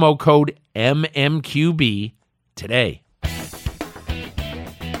promo code MMQB today.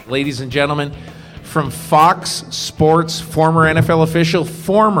 Ladies and gentlemen, from Fox Sports, former NFL official,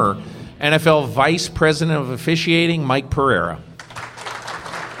 former NFL Vice President of Officiating, Mike Pereira.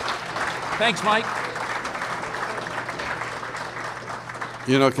 Thanks, Mike.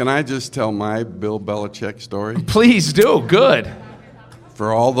 You know, can I just tell my Bill Belichick story? Please do. Good.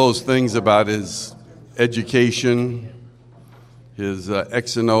 For all those things about his education, his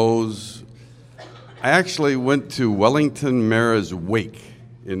X and O's, I actually went to Wellington Mara's wake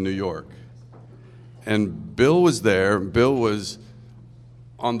in New York. And Bill was there. Bill was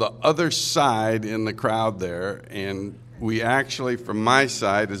on the other side in the crowd there. And we actually, from my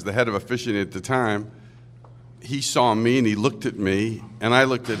side, as the head of officiating at the time, he saw me and he looked at me and I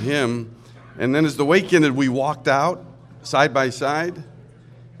looked at him. And then as the wake ended, we walked out side by side.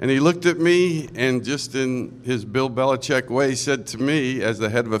 And he looked at me and just in his Bill Belichick way said to me, as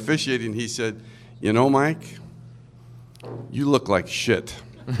the head of officiating, he said, "You know, Mike, you look like shit."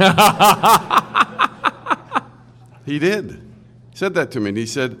 He did. He said that to me. And he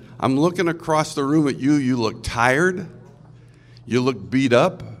said, "I'm looking across the room at you. You look tired. You look beat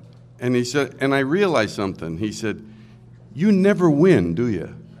up." And he said, and I realized something. He said, "You never win, do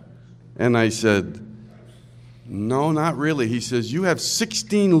you?" And I said, "No, not really." He says, "You have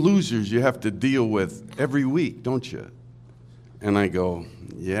 16 losers you have to deal with every week, don't you?" And I go,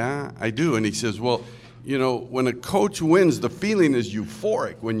 yeah, I do. And he says, well, you know, when a coach wins, the feeling is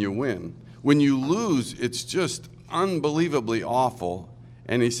euphoric when you win. When you lose, it's just unbelievably awful.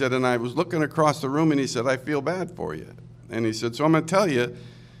 And he said, and I was looking across the room, and he said, I feel bad for you. And he said, so I'm going to tell you,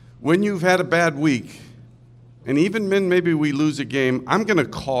 when you've had a bad week, and even when maybe we lose a game, I'm going to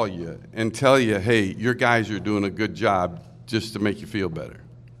call you and tell you, hey, your guys are doing a good job, just to make you feel better.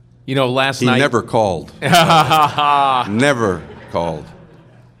 You know, last night... He never called. Never called.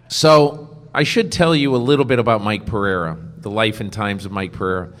 So I should tell you a little bit about Mike Pereira, the life and times of Mike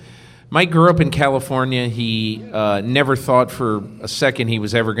Pereira. Mike grew up in California. He never thought for a second he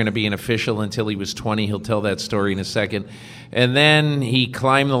was ever going to be an official until he was 20. He'll tell that story in a second. And then he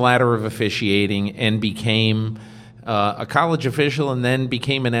climbed the ladder of officiating and became a college official and then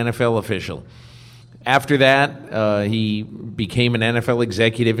became an NFL official. After that, he became an NFL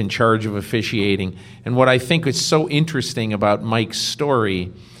executive in charge of officiating. And what I think is so interesting about Mike's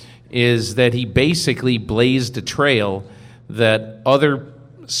story is that he basically blazed a trail that other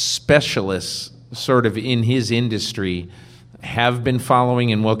specialists sort of in his industry have been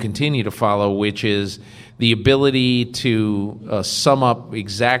following and will continue to follow, which is the ability to sum up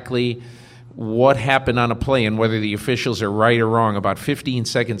exactly what happened on a play and whether the officials are right or wrong about 15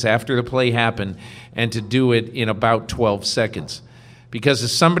 seconds after the play happened, and to do it in about 12 seconds. Because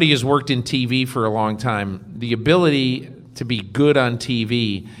as somebody who's worked in TV for a long time, the ability to be good on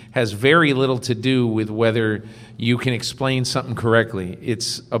TV has very little to do with whether you can explain something correctly.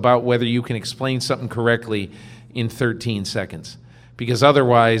 It's about whether you can explain something correctly in 13 seconds. Because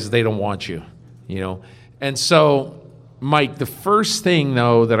otherwise, they don't want you, you know. And so, Mike, the first thing,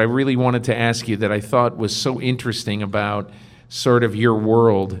 though, that I really wanted to ask you that I thought was so interesting about sort of your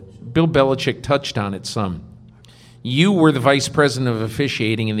world, Bill Belichick touched on it some. You were the vice president of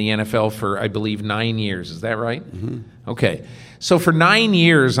officiating in the NFL for, I believe, 9 years. Is that right? Mm-hmm. Okay. So for 9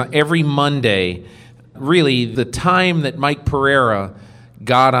 years, every Monday, really the time that Mike Pereira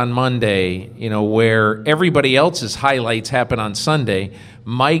got on Monday, you know, where everybody else's highlights happen on Sunday,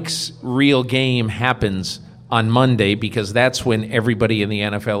 Mike's real game happens on Monday because that's when everybody in the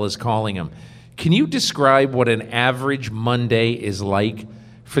NFL is calling him. Can you describe what an average Monday is like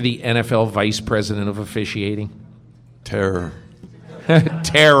for the NFL vice president of officiating? Terror.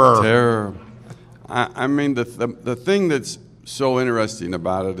 Terror. I mean, the thing that's so interesting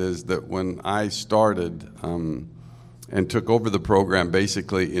about it is that when I started and took over the program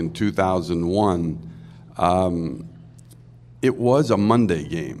basically in 2001, it was a Monday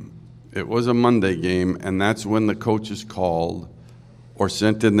game. It was a Monday game, and that's when the coaches called or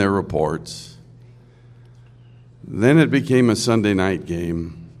sent in their reports. Then it became a Sunday night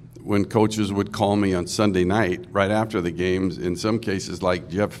game when coaches would call me on Sunday night right after the games. In some cases, like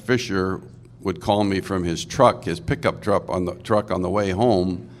Jeff Fisher would call me from his truck, his pickup truck on the way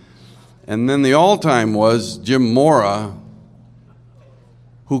home. And then the all-time was Jim Mora,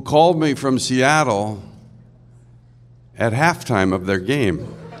 who called me from Seattle at halftime of their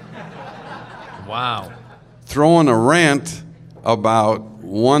game. Wow. Throwing a rant about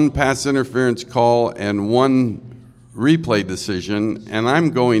one pass interference call and one replay decision, and I'm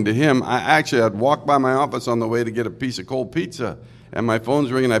going to him. I'd walk by my office on the way to get a piece of cold pizza, and my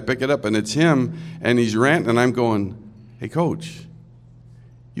phone's ringing, I pick it up, and it's him, and he's ranting, and I'm going, hey, Coach,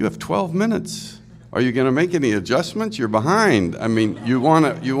 you have 12 minutes. Are you going to make any adjustments? You're behind. I mean, you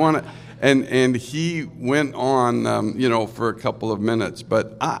want to, and he went on, for a couple of minutes,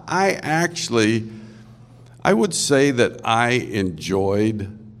 but I would say that I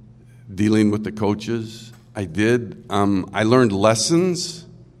enjoyed dealing with the coaches. I did. I learned lessons.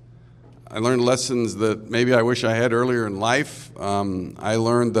 I learned lessons that maybe I wish I had earlier in life. I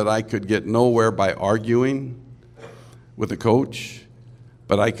learned that I could get nowhere by arguing with a coach,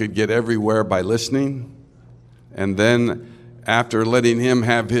 but I could get everywhere by listening. And then after letting him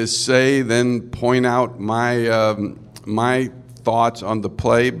have his say, then point out my thoughts on the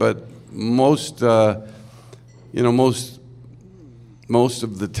play. But most of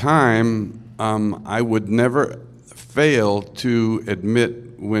the time, I would never fail to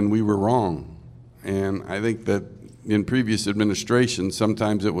admit when we were wrong. And I think that in previous administrations,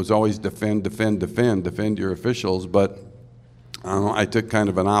 sometimes it was always defend your officials, but I took kind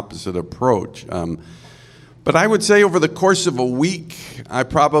of an opposite approach. But I would say over the course of a week, I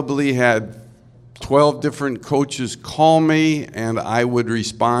probably had 12 different coaches call me, and I would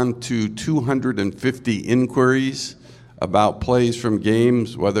respond to 250 inquiries about plays from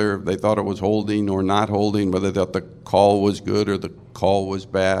games, whether they thought it was holding or not holding, whether they thought the call was good or the call was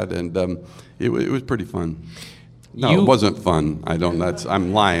bad, and it was pretty fun. No, it wasn't fun.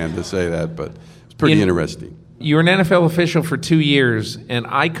 I'm lying to say that, but it's pretty interesting. You were an NFL official for 2 years, and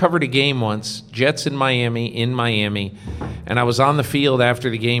I covered a game once, Jets in Miami, and I was on the field after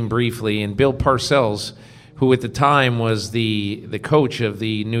the game briefly, and Bill Parcells, who at the time was the coach of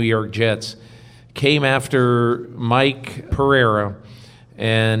the New York Jets, came after Mike Pereira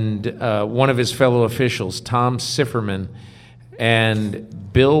and one of his fellow officials, Tom Sifferman,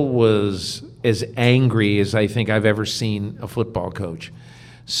 and Bill was as angry as I think I've ever seen a football coach.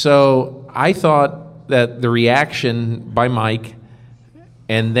 So I thought that the reaction by Mike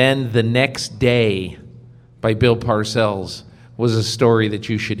and then the next day by Bill Parcells was a story that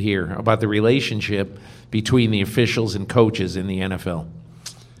you should hear about the relationship between the officials and coaches in the NFL.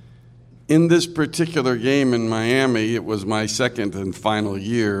 In this particular game in Miami, it was my second and final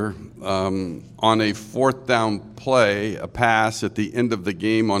year. On a fourth down play, a pass at the end of the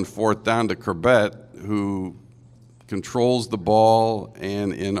game on fourth down to Corbett, who controls the ball,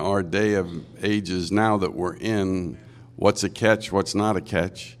 and in our day of ages now that we're in, what's a catch, what's not a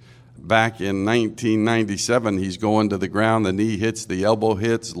catch. Back in 1997, he's going to the ground, the knee hits, the elbow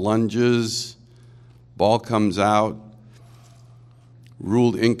hits, lunges, ball comes out,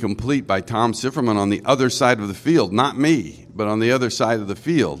 ruled incomplete by Tom Sifferman on the other side of the field, not me, but on the other side of the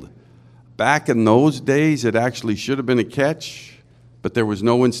field. Back in those days, it actually should have been a catch, but there was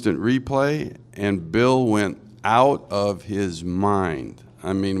no instant replay, and Bill went out of his mind.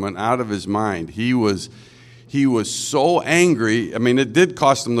 I mean, went out of his mind. He was so angry. I mean, it did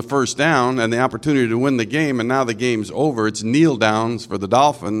cost him the first down and the opportunity to win the game, and now the game's over. It's kneel downs for the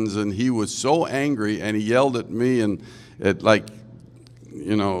Dolphins, and he was so angry, and he yelled at me, and it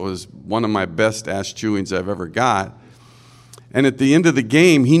it was one of my best ass chewings I've ever got. And at the end of the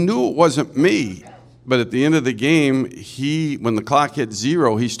game, he knew it wasn't me. But at the end of the game, when the clock hit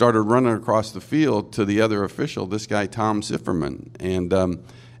 0, he started running across the field to the other official, this guy Tom Sifferman,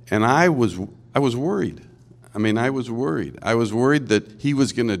 and I was worried. I mean, I was worried. I was worried that he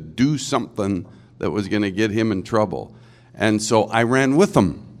was going to do something that was going to get him in trouble, and so I ran with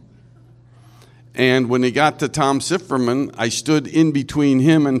him. And when he got to Tom Sifferman, I stood in between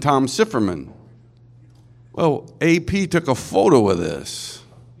him and Tom Sifferman. Well, AP took a photo of this.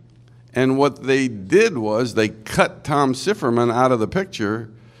 And what they did was they cut Tom Sifferman out of the picture,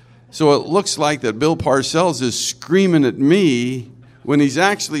 so it looks like that Bill Parcells is screaming at me when he's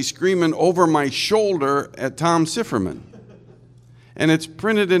actually screaming over my shoulder at Tom Sifferman. And it's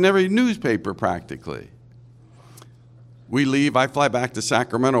printed in every newspaper practically. We leave. I fly back to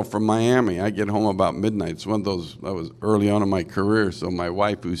Sacramento from Miami. I get home about midnight. It's one of those. I was early on in my career, so my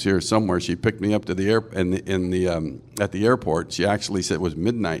wife, who's here somewhere, she picked me up to the at the airport. She actually said it was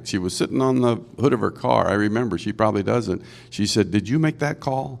midnight. She was sitting on the hood of her car. I remember. She probably doesn't. She said, "Did you make that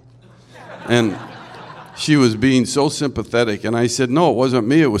call?" And she was being so sympathetic, and I said, "No, it wasn't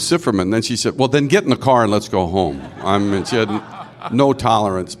me. It was Sifferman." Then she said, "Well, then get in the car and let's go home." I mean, she had no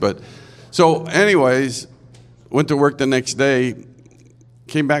tolerance. But so, anyways. Went to work the next day,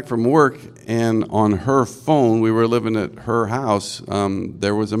 came back from work, and on her phone, we were living at her house,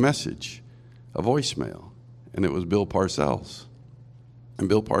 there was a message, a voicemail, and it was Bill Parcells. And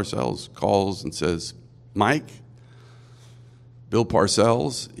Bill Parcells calls and says, "Mike, Bill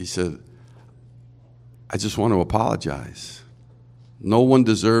Parcells," he said, "I just want to apologize. No one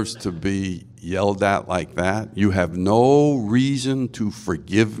deserves to be yelled at like that. You have no reason to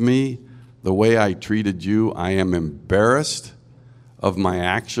forgive me. The way I treated you, I am embarrassed of my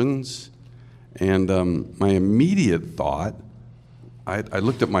actions." And my immediate thought, I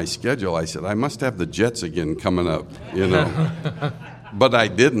looked at my schedule. I said, I must have the Jets again coming up, But I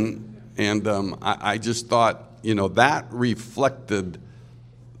didn't. And I just thought, that reflected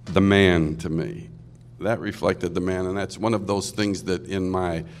the man to me. That reflected the man. And that's one of those things that in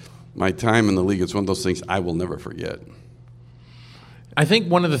my time in the league, it's one of those things I will never forget. I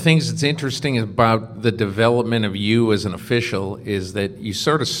think one of the things that's interesting about the development of you as an official is that you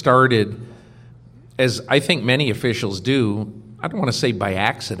sort of started, as I think many officials do, I don't want to say by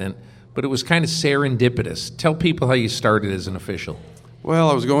accident, but it was kind of serendipitous. Tell people how you started as an official. Well,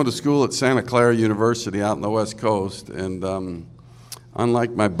 I was going to school at Santa Clara University out in the West Coast, and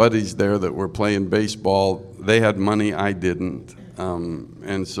unlike my buddies there that were playing baseball, they had money, I didn't.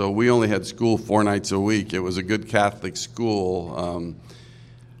 And so we only had school 4 nights a week. It was a good Catholic school,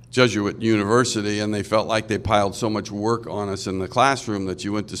 Jesuit university, and they felt like they piled so much work on us in the classroom that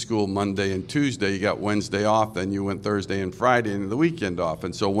you went to school Monday and Tuesday, you got Wednesday off, then you went Thursday and Friday and the weekend off.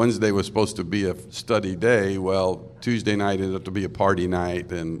 And so Wednesday was supposed to be a study day. Well, Tuesday night ended up to be a party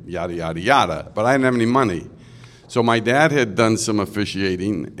night and yada, yada, yada. But I didn't have any money. So my dad had done some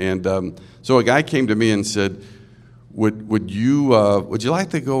officiating, and so a guy came to me and said, would you like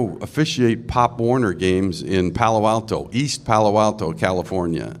to go officiate Pop Warner games in Palo Alto, East Palo Alto,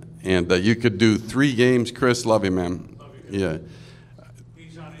 California? And you could do 3 games. Chris, love you, man. Love you. Yeah.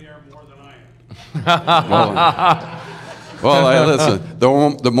 He's on the air more than I am. Well, listen.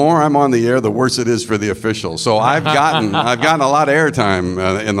 The more I'm on the air, the worse it is for the officials. So I've gotten a lot of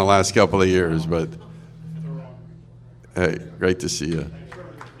airtime in the last couple of years. But hey, great to see you.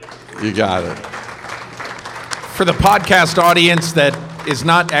 You got it. For the podcast audience that is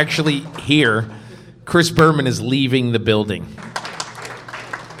not actually here, Chris Berman is leaving the building.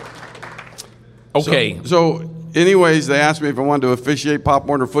 Okay. So anyways, they asked me if I wanted to officiate Pop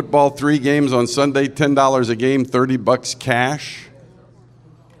Warner football, 3 games on Sunday, $10 a game, $30 cash.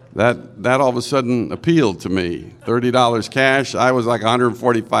 That all of a sudden appealed to me. $30 cash. I was like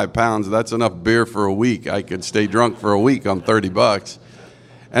 145 pounds. That's enough beer for a week. I could stay drunk for a week on $30.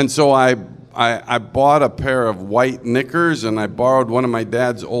 And so I bought a pair of white knickers, and I borrowed one of my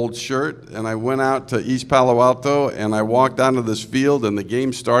dad's old shirt, and I went out to East Palo Alto, and I walked onto this field, and the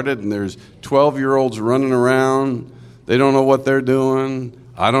game started, and there's 12-year-olds running around. They don't know what they're doing.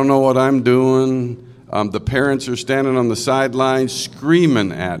 I don't know what I'm doing. The parents are standing on the sidelines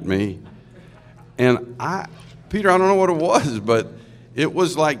screaming at me. And Peter, I don't know what it was, but it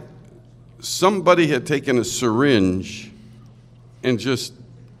was like somebody had taken a syringe and just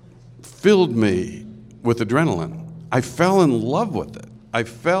filled me with adrenaline. I fell in love with it. I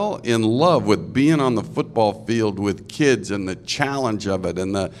fell in love with being on the football field with kids and the challenge of it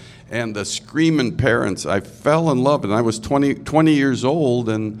and the screaming parents. I fell in love, and I was 20 years old,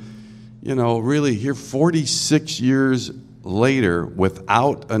 and really here 46 years later,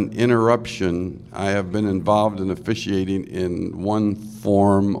 without an interruption, I have been involved in officiating in one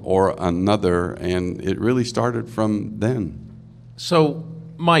form or another, and it really started from then. So,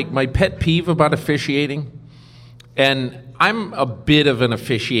 Mike, my pet peeve about officiating, and I'm a bit of an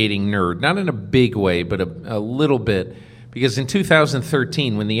officiating nerd, not in a big way, but a little bit, because in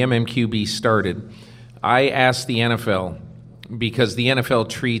 2013, when the MMQB started, I asked the NFL, because the NFL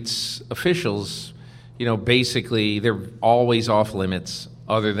treats officials, basically they're always off limits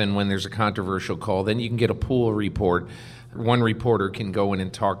other than when there's a controversial call. Then you can get a pool report. One reporter can go in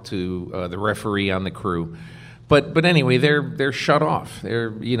and talk to the referee on the crew. But anyway, they're shut off.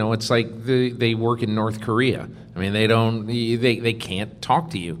 It's like they work in North Korea. I mean, they can't talk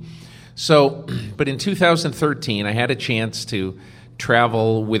to you. So, but in 2013, I had a chance to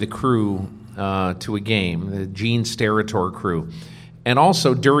travel with a crew to a game, the Gene Steratore crew. And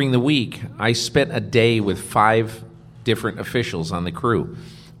also during the week, I spent a day with 5 different officials on the crew.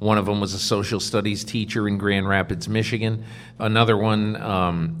 One of them was a social studies teacher in Grand Rapids, Michigan. Another one,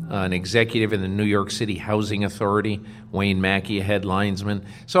 an executive in the New York City Housing Authority, Wayne Mackey, a head linesman.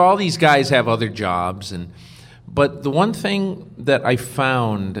 So all these guys have other jobs. But the one thing that I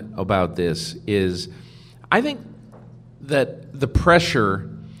found about this is I think that the pressure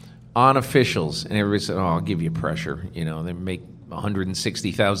on officials, and everybody said, I'll give you pressure. They make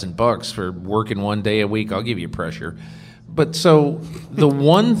 $160,000 for working one day a week. I'll give you pressure. But so the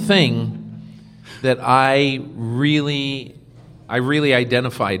one thing that I really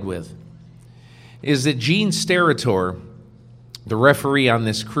identified with is that Gene Steratore, the referee on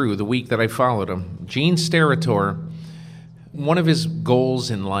this crew, the week that I followed him, Gene Steratore, one of his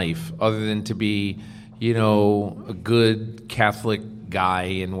goals in life, other than to be, a good Catholic guy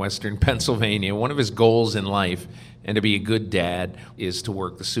in Western Pennsylvania, one of his goals in life, and to be a good dad, is to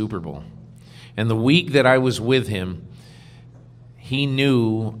work the Super Bowl. And the week that I was with him, he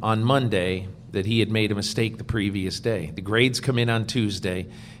knew on Monday that he had made a mistake the previous day. The grades come in on Tuesday,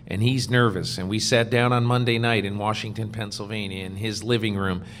 and he's nervous. And we sat down on Monday night in Washington, Pennsylvania, in his living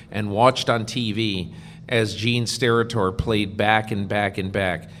room, and watched on TV as Gene Steratore played back and back and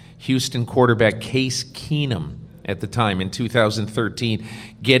back. Houston quarterback Case Keenum at the time in 2013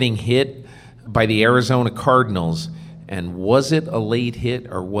 getting hit by the Arizona Cardinals. And was it a late hit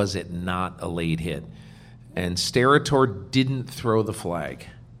or was it not a late hit? And Steratore didn't throw the flag.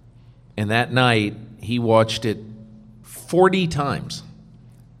 And that night, he watched it 40 times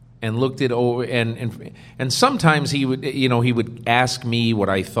and looked it over. And sometimes he would ask me what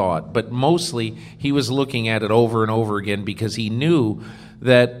I thought. But mostly, he was looking at it over and over again because he knew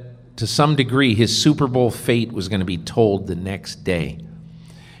that, to some degree, his Super Bowl fate was going to be told the next day.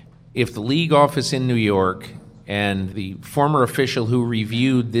 If the league office in New York and the former official who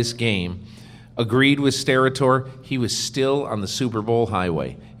reviewed this game agreed with Steratore, he was still on the Super Bowl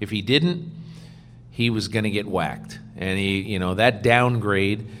highway. If he didn't, he was going to get whacked. And that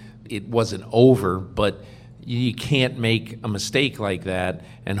downgrade, it wasn't over, but you can't make a mistake like that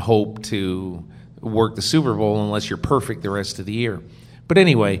and hope to work the Super Bowl unless you're perfect the rest of the year. But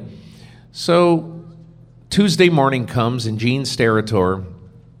anyway, so Tuesday morning comes and Gene Steratore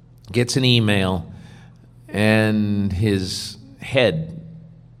gets an email and his head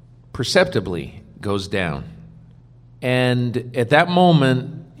perceptibly goes down. And at that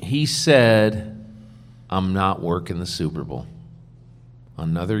moment, he said, I'm not working the Super Bowl.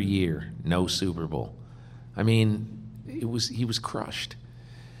 Another year, no Super Bowl. I mean, he was crushed.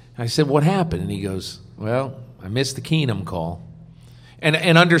 I said, what happened? And he goes, well, I missed the Keenum call.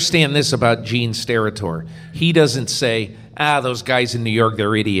 And understand this about Gene Steratore. He doesn't say, those guys in New York,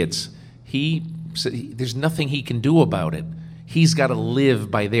 they're idiots. There's nothing he can do about it. He's got to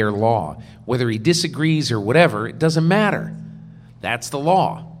live by their law. Whether he disagrees or whatever, it doesn't matter. That's the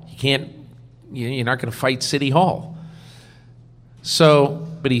law. You're not going to fight City Hall.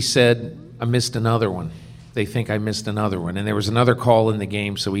 But he said, I missed another one. They think I missed another one. And there was another call in the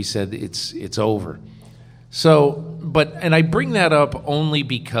game, so he said, it's over. And I bring that up only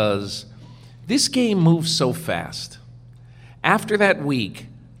because this game moves so fast. After that week,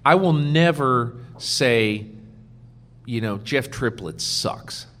 I will never say, Jeff Triplett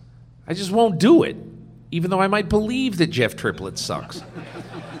sucks. I just won't do it, even though I might believe that Jeff Triplett sucks.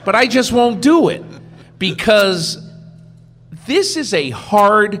 But I just won't do it because this is a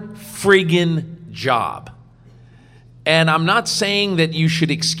hard friggin' job. And I'm not saying that you should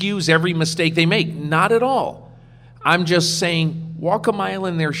excuse every mistake they make. Not at all. I'm just saying walk a mile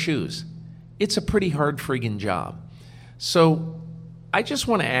in their shoes. It's a pretty hard friggin' job. So I just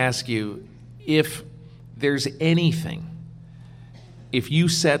want to ask you if there's anything, if you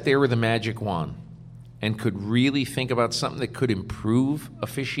sat there with a magic wand and could really think about something that could improve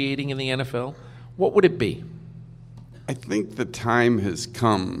officiating in the NFL, what would it be? I think the time has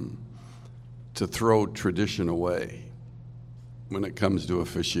come to throw tradition away when it comes to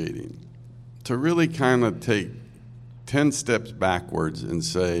officiating, to really kind of take 10 steps backwards and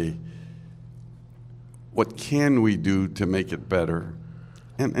say, what can we do to make it better?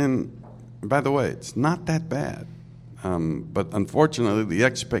 And by the way, it's not that bad. But unfortunately, the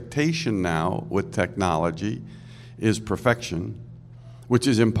expectation now with technology is perfection, which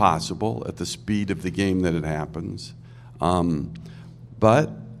is impossible at the speed of the game that it happens. But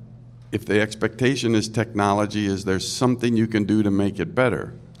if the expectation is technology, is there's something you can do to make it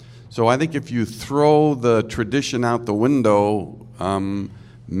better. So I think if you throw the tradition out the window,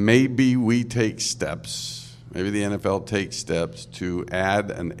 maybe we take steps, maybe the NFL takes steps to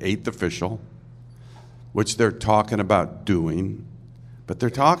add an 8th official, which they're talking about doing. But they're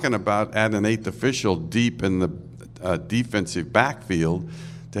talking about adding an 8th official deep in the defensive backfield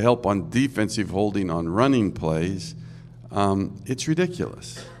to help on defensive holding on running plays. It's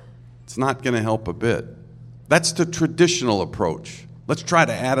ridiculous. It's not going to help a bit. That's the traditional approach. Let's try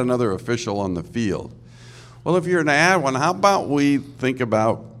to add another official on the field. Well, if you're going to add one, how about we think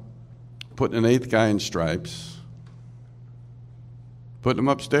about putting an 8th guy in stripes, putting him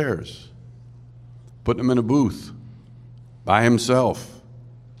upstairs, putting him in a booth by himself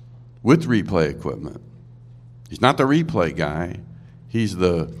with replay equipment. He's not the replay guy. He's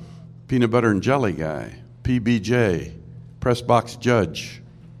the peanut butter and jelly guy, PBJ, press box judge.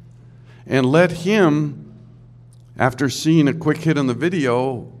 And let him, after seeing a quick hit on the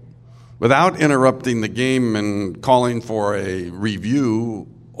video, without interrupting the game and calling for a review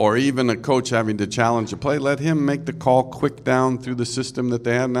or even a coach having to challenge a play, let him make the call quick down through the system that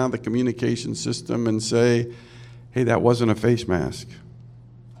they have now, the communication system, and say, hey, that wasn't a face mask.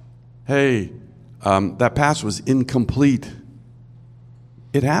 Hey, that pass was incomplete.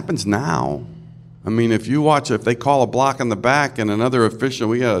 It happens now. I mean, if they call a block in the back and another official,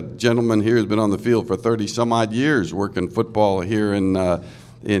 we got a gentleman here who's been on the field for 30-some-odd years working football here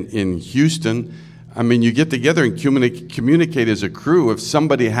in Houston. I mean, you get together and communicate as a crew. If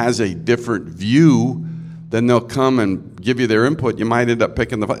somebody has a different view, then they'll come and give you their input. You might end up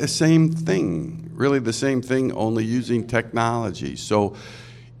picking the same thing, really the same thing, only using technology. So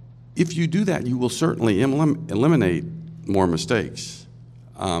if you do that, you will certainly eliminate more mistakes.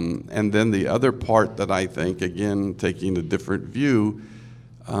 And then the other part that I think, again, taking a different view,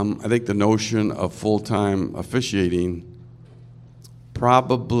 I think the notion of full-time officiating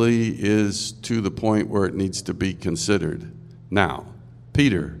probably is to the point where it needs to be considered. Now,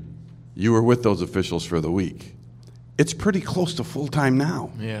 Peter, you were with those officials for the week. It's pretty close to full-time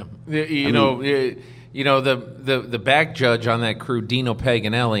now. Yeah. The back judge on that crew, Dino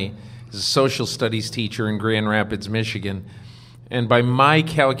Paganelli, is a social studies teacher in Grand Rapids, Michigan. And by my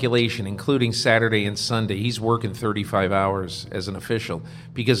calculation, including Saturday and Sunday, he's working 35 hours as an official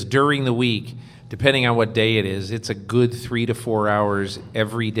because during the week, depending on what day it is, it's a good 3 to 4 hours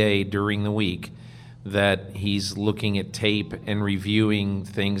every day during the week that he's looking at tape and reviewing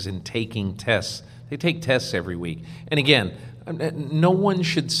things and taking tests. They take tests every week. And again, no one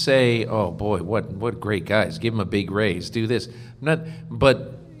should say, "Oh boy, what great guys! Give them a big raise. Do this."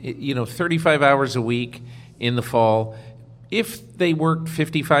 But 35 hours a week in the fall. If they worked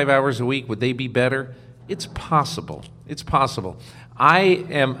 55 hours a week, would they be better? It's possible. It's possible.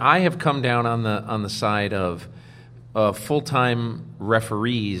 I have come down on the side of full-time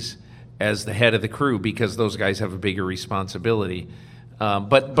referees as the head of the crew because those guys have a bigger responsibility.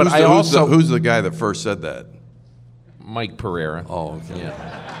 But who's the guy that first said that? Mike Pereira. Oh, okay.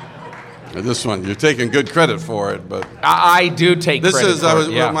 Yeah. This one, you're taking good credit for it, but I do take credit for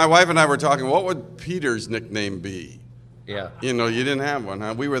it. My wife and I were talking, what would Peter's nickname be? Yeah. You didn't have one,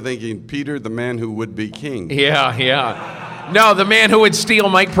 huh? We were thinking Peter, the man who would be king. Yeah. No, the man who would steal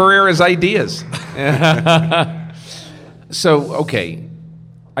Mike Pereira's ideas. So, okay,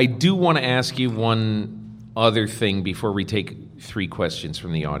 I do want to ask you one other thing before we take 3 questions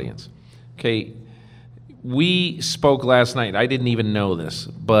from the audience. Okay, we spoke last night. I didn't even know this,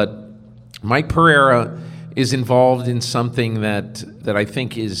 but Mike Pereira is involved in something that I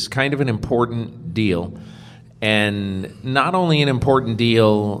think is kind of an important deal. And not only an important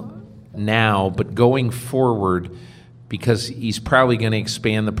deal now, but going forward, because he's probably going to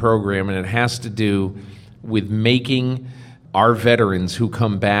expand the program, and it has to do with making our veterans who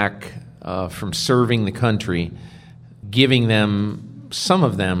come back from serving the country, giving them, some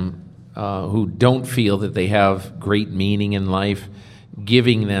of them who don't feel that they have great meaning in life,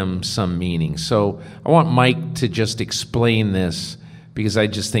 giving them some meaning. So I want Mike to just explain this because I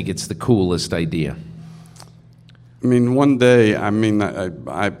just think it's the coolest idea. I mean, one day,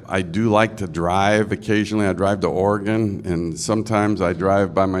 I do like to drive. Occasionally I drive to Oregon, and sometimes I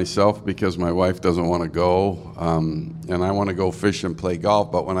drive by myself because my wife doesn't want to go, and I want to go fish and play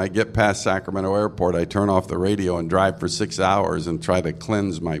golf. But when I get past Sacramento Airport, I turn off the radio and drive for 6 hours and try to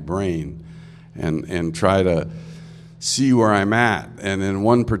cleanse my brain and try to see where I'm at. And in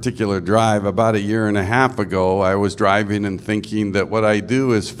one particular drive, about 1.5 years ago, I was driving and thinking that what I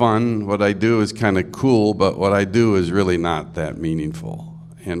do is fun, what I do is kind of cool, but what I do is really not that meaningful.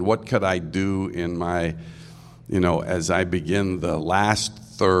 And what could I do in my, as I begin the last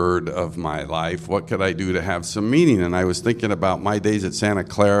third of my life, what could I do to have some meaning? And I was thinking about my days at Santa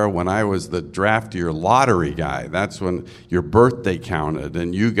Clara when I was the draft year lottery guy. That's when your birthday counted,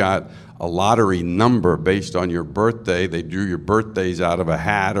 and you got a lottery number based on your birthday. They drew your birthdays out of a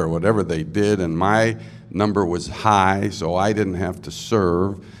hat or whatever they did, and my number was high, so I didn't have to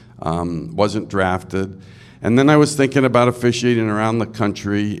serve, wasn't drafted. And then I was thinking about officiating around the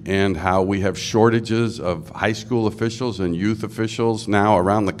country and how we have shortages of high school officials and youth officials now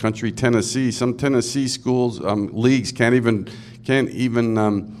around the country. Some Tennessee schools, leagues can't even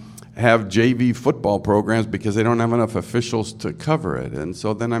have JV football programs because they don't have enough officials to cover it. And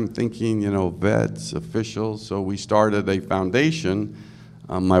so then I'm thinking, vets, officials. So we started a foundation,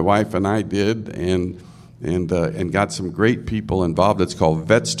 my wife and I did, and got some great people involved. It's called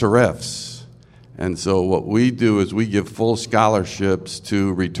Vets to Refs. And so what we do is we give full scholarships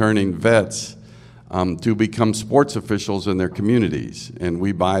to returning vets to become sports officials in their communities. And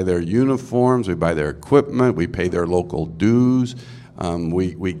we buy their uniforms, we buy their equipment, we pay their local dues.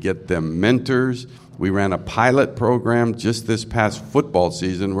 We get them mentors. We ran a pilot program just this past football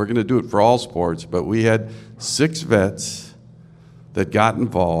season. We're going to do it for all sports, but we had 6 vets that got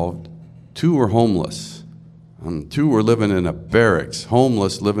involved. 2 were homeless. 2 were living in a barracks,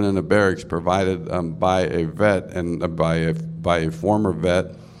 homeless, living in a barracks provided by a vet and by a former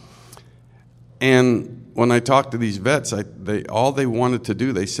vet. And when I talked to these vets, all they wanted to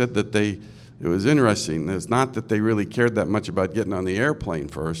do, they said that it was interesting. It's not that they really cared that much about getting on the airplane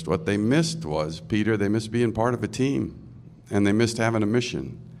first. What they missed was, Peter, they missed being part of a team, and they missed having a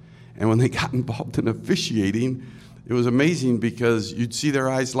mission. And when they got involved in officiating, it was amazing because you'd see their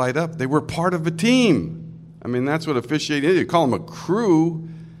eyes light up. They were part of a team. I mean, that's what officiating is. You call them a crew,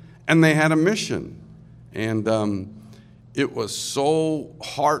 and they had a mission. And it was so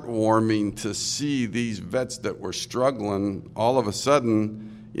heartwarming to see these vets that were struggling. All of a sudden,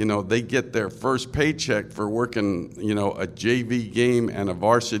 they get their first paycheck for working, a JV game and a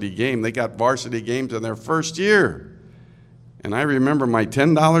varsity game. They got varsity games in their first year. And I remember my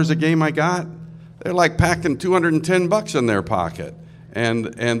 $10 a game I got, they're like packing $210 in their pocket. And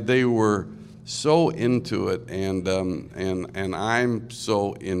they were so into it, and I'm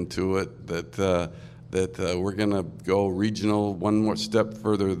so into it that we're going to go regional one more step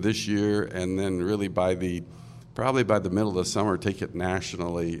further this year, and then really probably by the middle of the summer, take it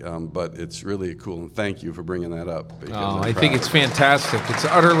nationally. But it's really cool, and thank you for bringing that up. I think it's fantastic. It's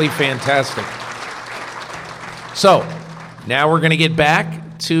utterly fantastic. So now we're going to get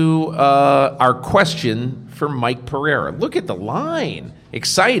back to our question for Mike Pereira. Look at the line.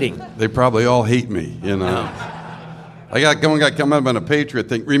 Exciting. They probably all hate me, you know. I got come up on a Patriot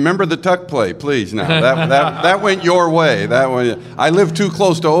thing. Remember the tuck play, please. Now that went your way. I live too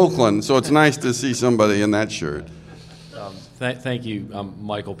close to Oakland, so it's nice to see somebody in that shirt. Thank you. I'm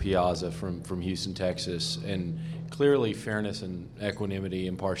Michael Piazza from Houston, Texas, and clearly fairness and equanimity,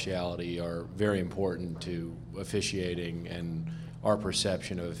 impartiality are very important to officiating and our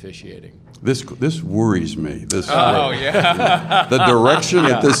perception of officiating. This worries me. The direction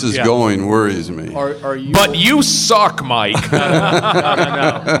that this is going worries me. Are you? But you suck, Mike.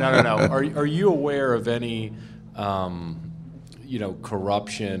 No. Are you aware of any,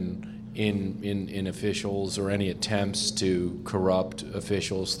 corruption in officials or any attempts to corrupt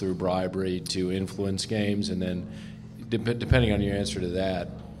officials through bribery to influence games? And then, depending on your answer to that,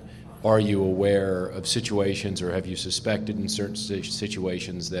 are you aware of situations, or have you suspected in certain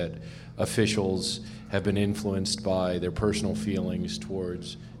situations that officials have been influenced by their personal feelings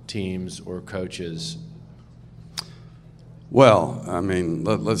towards teams or coaches? Well, I mean,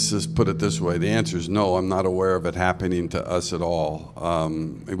 let's just put it this way. The answer is no. I'm not aware of it happening to us at all.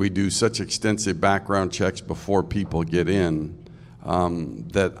 We do such extensive background checks before people get in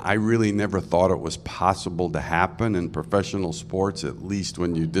that I really never thought it was possible to happen in professional sports, at least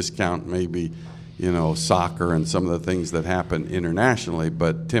when you discount maybe, soccer and some of the things that happen internationally.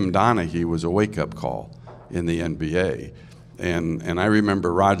 But Tim Donaghy was a wake-up call in the NBA. And I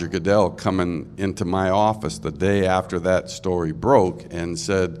remember Roger Goodell coming into my office the day after that story broke and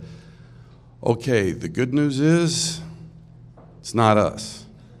said, okay, the good news is it's not us.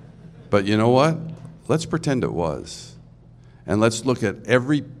 But you know what? Let's pretend it was. And let's look at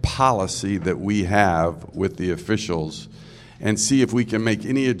every policy that we have with the officials and see if we can make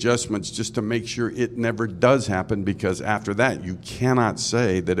any adjustments just to make sure it never does happen, because after that, you cannot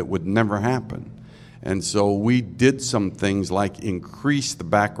say that it would never happen. And so we did some things like increase the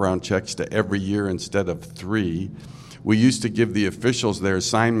background checks to every year instead of 3. We used to give the officials their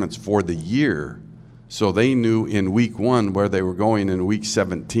assignments for the year, so they knew in week 1 where they were going in week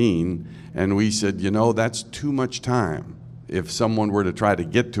 17. And we said, that's too much time if someone were to try to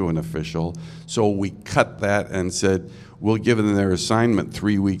get to an official. So we cut that and said, we'll give them their assignment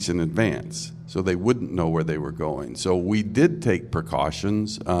 3 weeks in advance so they wouldn't know where they were going. So we did take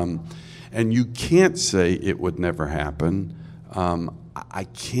precautions. And you can't say it would never happen. I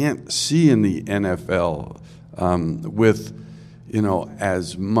can't see in the NFL with,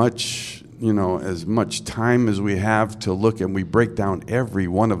 as much time as we have to look and we break down every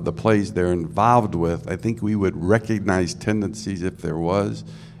one of the plays they're involved with. I think we would recognize tendencies if there was,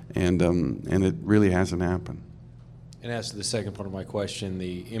 and it really hasn't happened. And as to the second part of my question,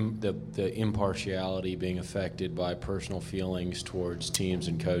 the impartiality being affected by personal feelings towards teams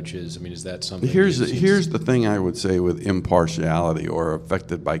and coaches, I mean, is that something? Here's the thing I would say with impartiality or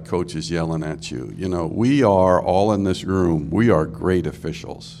affected by coaches yelling at you. We are all in this room. We are great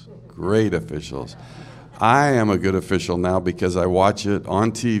officials. Great officials. I am a good official now because I watch it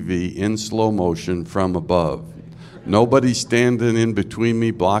on TV in slow motion from above. Nobody's standing in between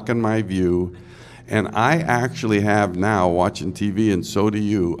me, blocking my view. And I actually have now, watching TV, and so do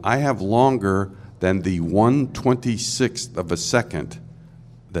you, I have longer than the 1/26th of a second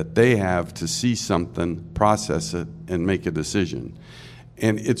that they have to see something, process it, and make a decision.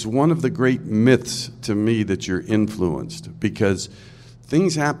 And it's one of the great myths to me that you're influenced, because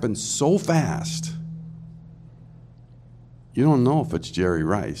things happen so fast, you don't know if it's Jerry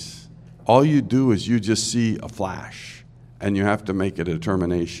Rice. All you do is you just see a flash, and you have to make a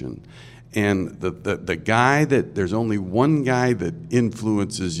determination. And the guy there's only one guy that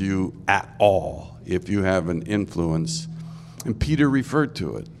influences you at all, if you have an influence, and Peter referred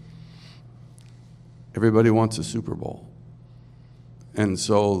to it. Everybody wants a Super Bowl. And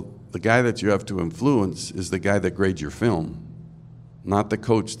so the guy that you have to influence is the guy that grades your film, not the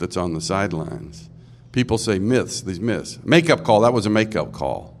coach that's on the sidelines. People say these myths. Makeup call, that was a makeup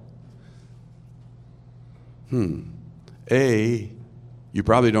call. A, you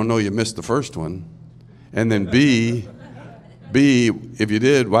probably don't know you missed the first one. And then B, if you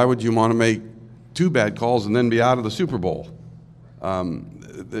did, why would you want to make 2 bad calls and then be out of the Super Bowl?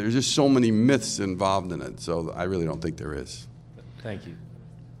 There's just so many myths involved in it, so I really don't think there is. Thank you.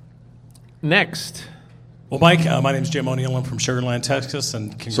 Next. Well, Mike, my name's Jim O'Neill. I'm from Sugar Land, Texas,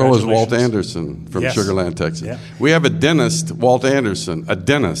 and congratulations. So is Walt Anderson from Sugar Land, Texas. Yeah. We have a dentist, Walt Anderson, a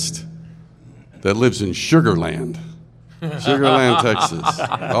dentist that lives in Sugar Land. Sugar Land, Texas.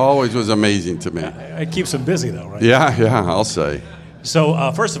 Always was amazing to me. It keeps him busy, though, right? Yeah, I'll say.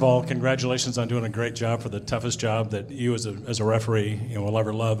 So first of all, congratulations on doing a great job for the toughest job that you as a referee will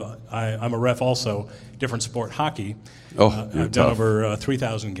ever love. I'm a ref also, different sport, hockey. I've done over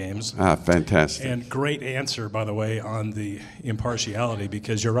 3,000 games. Fantastic. And great answer, by the way, on the impartiality,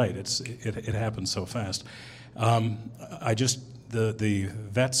 because you're right, it happens so fast. The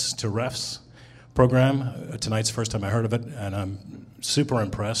Vets to Refs program, tonight's the first time I heard of it, and I'm super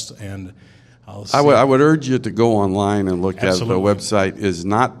impressed. And I would urge you to go online and look Absolutely. at the website. Is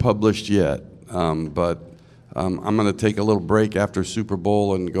not published yet, but I'm going to take a little break after Super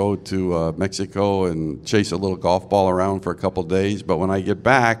Bowl and go to Mexico and chase a little golf ball around for a couple days. But when I get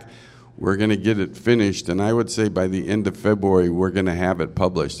back, we're going to get it finished, and I would say by the end of February we're going to have it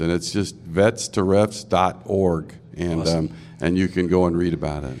published. And it's just vetstorefs.org, and Awesome. And you can go and read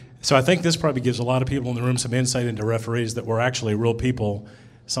about it. So I think this probably gives a lot of people in the room some insight into referees that were actually real people,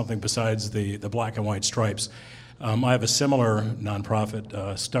 something besides the black and white stripes. I have a similar nonprofit,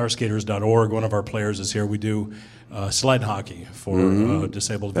 starskaters.org. One of our players is here. We do sled hockey for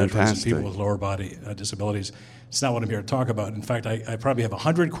disabled veterans Fantastic. and people with lower body disabilities. It's not what I'm here to talk about. In fact, I probably have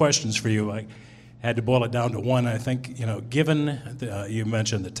 100 questions for you. I had to boil it down to one. I think, given you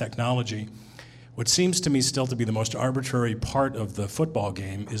mentioned the technology, what seems to me still to be the most arbitrary part of the football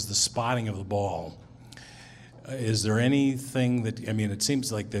game is the spotting of the ball. Is there anything that, it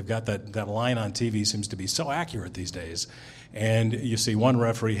seems like they've got that line on TV seems to be so accurate these days. And you see one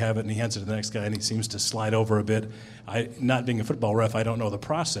referee have it and he hands it to the next guy and he seems to slide over a bit. Not being a football ref, I don't know the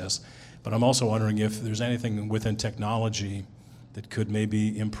process, but I'm also wondering if there's anything within technology that could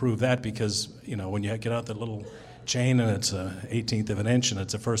maybe improve that, because, when you get out that little chain and it's an 1/18 of an inch and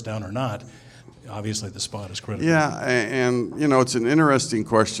it's a first down or not, obviously the spot is critical. Yeah, and it's an interesting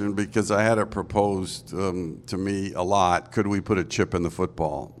question because I had it proposed to me a lot. Could we put a chip in the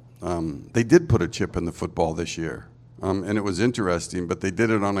football? They did put a chip in the football this year, and it was interesting, but they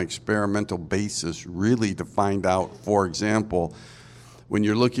did it on an experimental basis really to find out, for example, when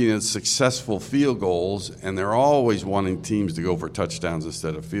you're looking at successful field goals, and they're always wanting teams to go for touchdowns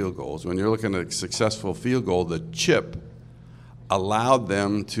instead of field goals. When you're looking at a successful field goal, the chip allowed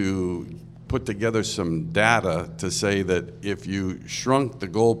them to put together some data to say that if you shrunk the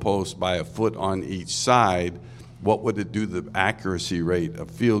goalpost by a foot on each side, what would it do to the accuracy rate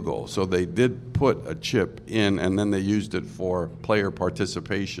of field goal? So they did put a chip in, and then they used it for player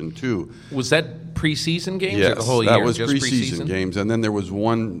participation too. Was that preseason games yes, or the whole year? That was Just preseason games, and then there was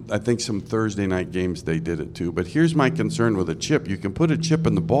one, I think some Thursday night games they did it too. But here's my concern with a chip. You can put a chip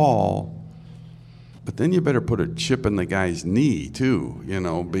in the ball, but then you better put a chip in the guy's knee too,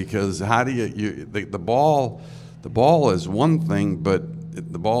 because how do the ball is one thing, but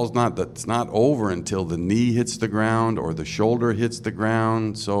the ball's that's not over until the knee hits the ground or the shoulder hits the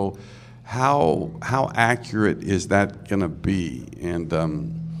ground. So how accurate is that going to be? And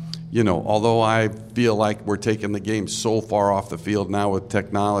although I feel like we're taking the game so far off the field now with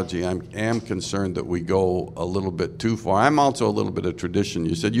technology, I am concerned that we go a little bit too far. I'm also a little bit of tradition.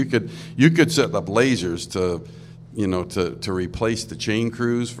 You said you could set up lasers to replace the chain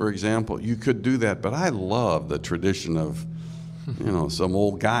crews, for example. You could do that, but I love the tradition of some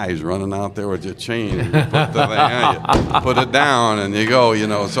old guys running out there with your chain. And you put it down and you go.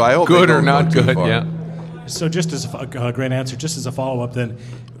 So I hope good they or not too good, far. yeah. So just as a great answer, just as a follow-up then,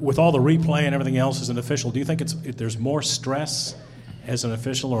 with all the replay and everything else as an official, do you think there's more stress as an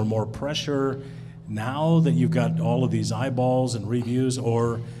official or more pressure now that you've got all of these eyeballs and reviews,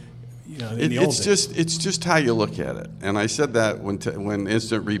 or in the old days? It's just how you look at it. And I said that when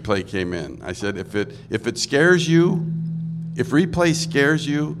instant replay came in. I said if it scares you, if replay scares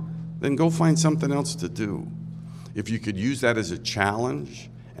you, then go find something else to do. If you could use that as a challenge.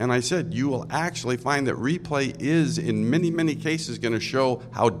 And I said, you will actually find that replay is, in many, many cases, going to show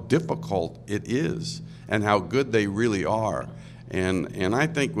how difficult it is and how good they really are. And I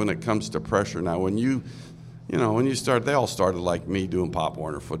think when it comes to pressure now, when you start, they all started like me doing Pop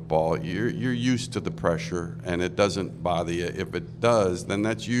Warner football. You're used to the pressure, and it doesn't bother you. If it does, then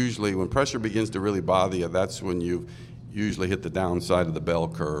that's usually, when pressure begins to really bother you, that's when you usually hit the downside of the bell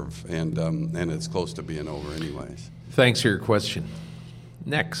curve, and it's close to being over anyways. Thanks for your question.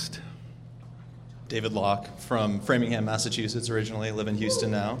 Next. David Locke from Framingham, Massachusetts, originally, live in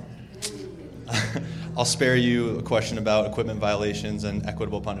Houston now. I'll spare you a question about equipment violations and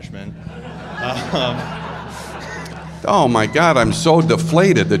equitable punishment. Oh my God, I'm so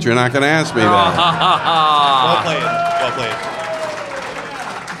deflated that you're not going to ask me that. Well played.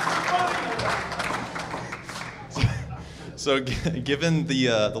 So given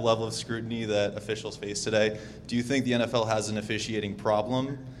the level of scrutiny that officials face today, do you think the NFL has an officiating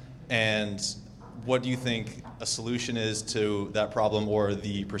problem? And what do you think a solution is to that problem, or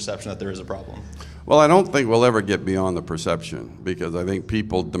the perception that there is a problem? Well, I don't think we'll ever get beyond the perception, because I think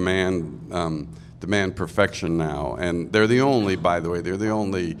people demand perfection now, and they're the only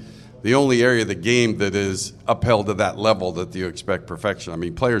area of the game that is upheld to that level that you expect perfection. I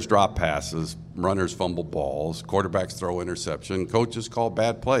mean, players drop passes, runners fumble balls, quarterbacks throw interception, coaches call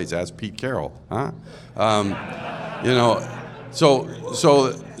bad plays. Ask Pete Carroll, huh? So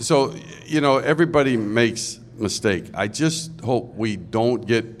everybody makes mistake. I just hope we don't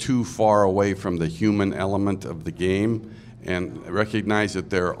get too far away from the human element of the game and recognize that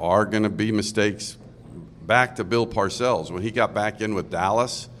there are going to be mistakes. Back to Bill Parcells. When he got back in with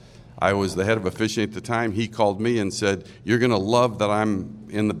Dallas, I was the head of officiating at the time. He called me and said, "You're going to love that I'm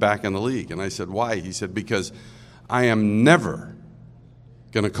back in the league." And I said, "Why?" He said, "Because I am never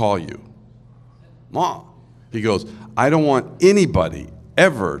going to call you Mom." He goes, "I don't want anybody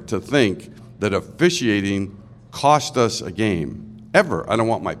ever to think that officiating cost us a game, ever. I don't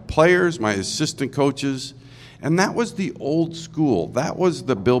want my players, my assistant coaches." And that was the old school. That was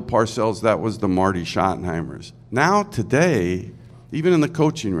the Bill Parcells. That was the Marty Schottenheimers. Now, today, even in the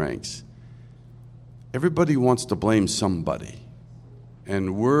coaching ranks, everybody wants to blame somebody.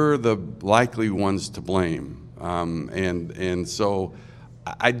 And we're the likely ones to blame. And so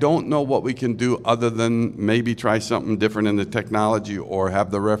I don't know what we can do other than maybe try something different in the technology or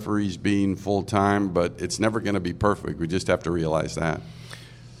have the referees being full-time, but it's never going to be perfect. We just have to realize that.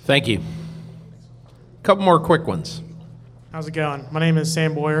 Thank you. Couple more quick ones. How's it going? My name is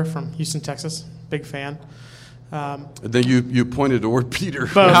Sam Boyer from Houston, Texas. Big fan. Then you pointed toward Peter.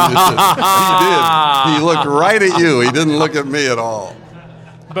 He did. He looked right at you. He didn't look at me at all.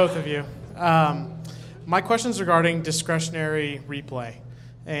 Both of you. My question is regarding discretionary replay.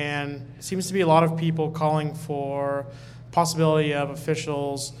 And it seems to be a lot of people calling for possibility of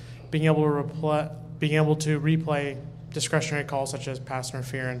officials being able to replay discretionary calls such as pass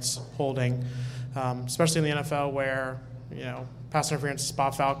interference, holding, especially in the NFL where pass interference,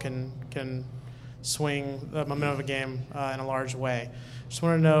 spot foul can swing the momentum of a game in a large way. Just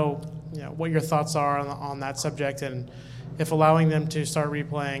want to know what your thoughts are on that subject, and if allowing them to start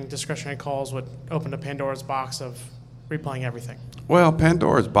replaying discretionary calls would open a Pandora's box of replaying everything. Well,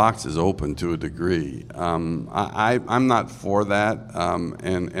 Pandora's box is open to a degree. I'm not for that,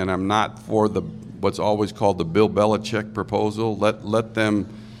 and I'm not for what's always called the Bill Belichick proposal. Let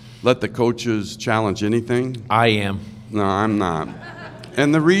the coaches challenge anything. I am. No, I'm not.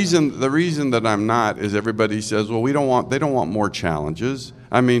 And the reason that I'm not is everybody says, well, they don't want more challenges.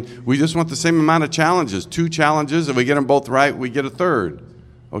 I mean, we just want the same amount of challenges. 2 challenges, if we get them both right, we get a third.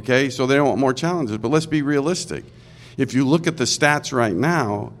 Okay, so they don't want more challenges. But let's be realistic. If you look at the stats right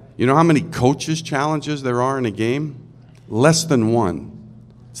now, you know how many coaches challenges there are in a game? Less than 1.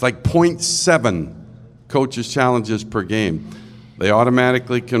 It's like 0.7 coaches challenges per game. They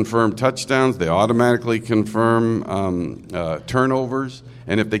automatically confirm touchdowns. They automatically confirm turnovers.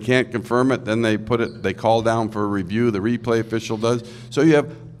 And if they can't confirm it, then they call down for a review. The replay official does. So you have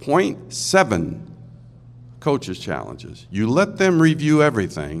 0.7 coaches challenges. You let them review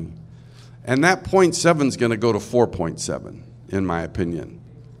everything, and that 0.7 is going to go to 4.7, in my opinion.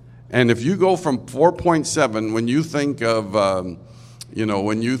 And if you go from 4.7, when you think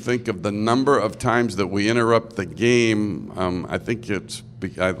of the number of times that we interrupt the game, I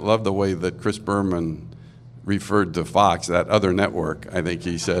love the way that Chris Berman referred to Fox, that other network. I think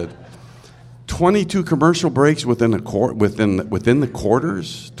he said 22 commercial breaks within the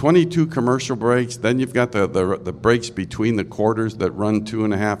quarters. 22 commercial breaks. Then you've got the breaks between the quarters that run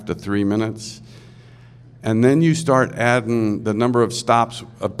 2.5 to 3 minutes. And then you start adding the number of stops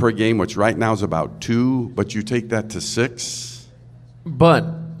per game, which right now is about 2, but you take that to 6. But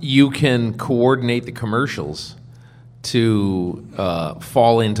you can coordinate the commercials to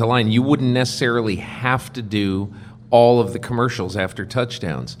fall into line. You wouldn't necessarily have to do all of the commercials after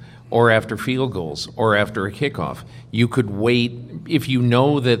touchdowns or after field goals or after a kickoff. You could wait. If you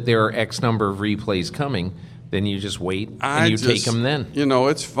know that there are X number of replays coming, then you just wait and take them then.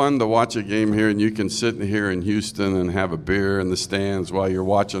 It's fun to watch a game here, and you can sit here in Houston and have a beer in the stands while you're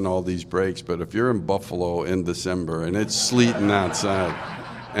watching all these breaks. But if you're in Buffalo in December and it's sleeting outside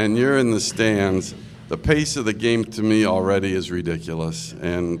and you're in the stands, the pace of the game to me already is ridiculous.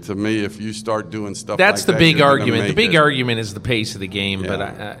 And to me, if you start doing stuff that's like the that, big you're argument. The big it. argument is the pace of the game. Yeah.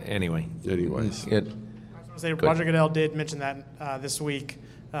 But anyway. Anyways. I was going to say, Roger Goodell did mention that this week,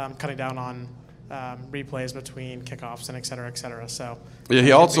 cutting down on replays between kickoffs and et cetera. So yeah,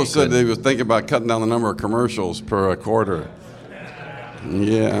 he also said that he was thinking about cutting down the number of commercials per quarter.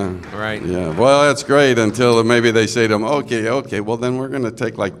 Yeah. Right. Yeah. Well, that's great until maybe they say to them, okay, well, then we're going to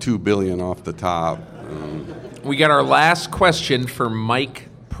take like $2 billion off the top. We got our last question for Mike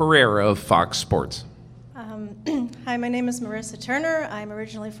Pereira of Fox Sports. Hi, my name is Marissa Turner. I'm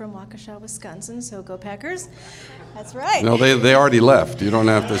originally from Waukesha, Wisconsin, so go Packers. That's right. No, they already left. You don't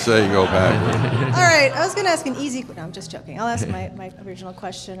have to say go Packers. All right, I was going to ask an easy question. No, I'm just joking. I'll ask my original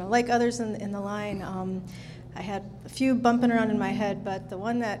question. Like others in the line, I had a few bumping around in my head, but the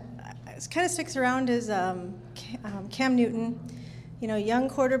one that kind of sticks around is Cam Newton. You know, young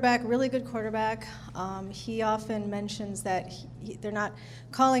quarterback, really good quarterback. He often mentions that they're not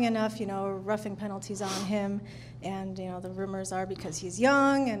calling enough, roughing penalties on him. And, the rumors are because he's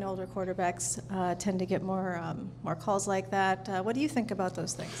young and older quarterbacks tend to get more calls like that. What do you think about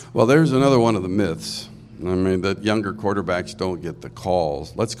those things? Well, there's another one of the myths. I mean, that younger quarterbacks don't get the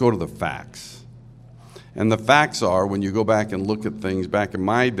calls. Let's go to the facts. And the facts are, when you go back and look at things, back in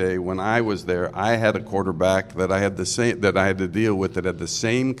my day when I was there, I had a quarterback that I had to deal with that had the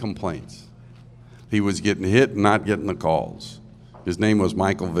same complaints. He was getting hit and not getting the calls. His name was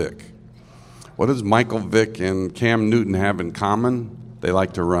Michael Vick. What does Michael Vick and Cam Newton have in common? They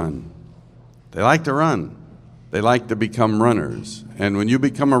like to run. They like to run. They like to become runners. And when you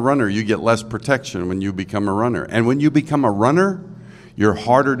become a runner, you get less protection when you become a runner. And when you become a runner, you're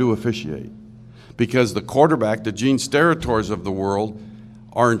harder to officiate. Because the quarterback, the Gene Sterators of the world,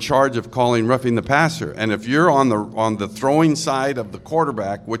 are in charge of calling roughing the passer. And if you're on the throwing side of the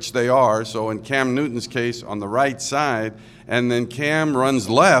quarterback, which they are, so in Cam Newton's case, on the right side, and then Cam runs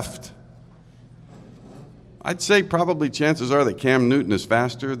left, I'd say probably chances are that Cam Newton is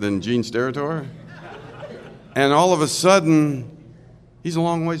faster than Gene Sterator. And all of a sudden, he's a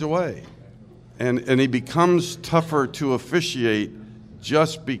long ways away. And he becomes tougher to officiate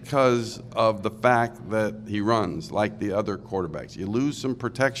just because of the fact that he runs like the other quarterbacks. You lose some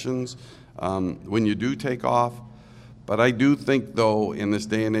protections when you do take off. But I do think, though, in this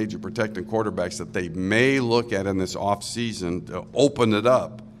day and age of protecting quarterbacks, that they may look at in this offseason to open it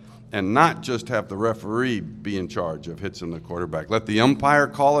up and not just have the referee be in charge of hitting the quarterback. Let the umpire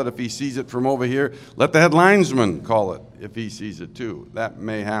call it if he sees it from over here. Let the head linesman call it if he sees it too. That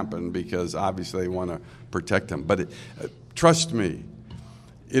may happen because obviously they want to protect him. But trust me,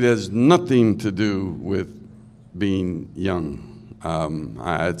 it has nothing to do with being young.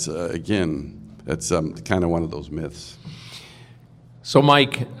 It's kind of one of those myths. So,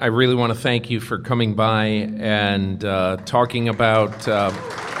 Mike, I really want to thank you for coming by and talking about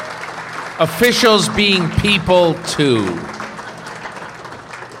officials being people, too.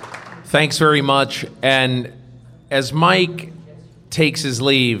 Thanks very much. And as Mike takes his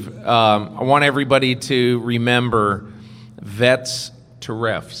leave, I want everybody to remember vets to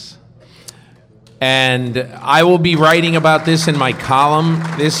refs. And I will be writing about this in my column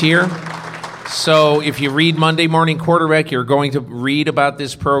this year. So if you read Monday Morning Quarterback, you're going to read about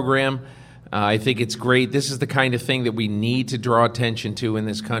this program. I think it's great. This is the kind of thing that we need to draw attention to in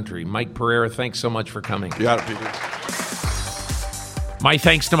this country. Mike Pereira, thanks so much for coming. You got it, Peter. My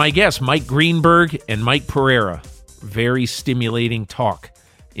thanks to my guests, Mike Greenberg and Mike Pereira. Very stimulating talk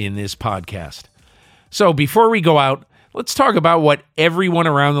in this podcast. So before we go out, let's talk about what everyone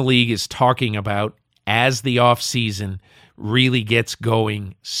around the league is talking about as the offseason really gets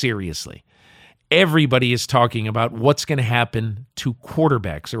going seriously. Everybody is talking about what's going to happen to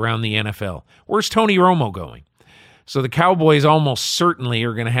quarterbacks around the NFL. Where's Tony Romo going? So the Cowboys almost certainly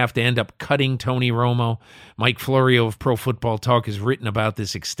are going to have to end up cutting Tony Romo. Mike Florio of Pro Football Talk has written about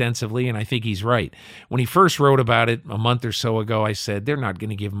this extensively, and I think he's right. When he first wrote about it a month or so ago, I said they're not going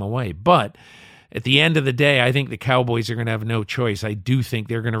to give him away. But at the end of the day, I think the Cowboys are going to have no choice. I do think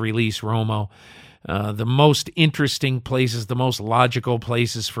they're going to release Romo. The most interesting places, the most logical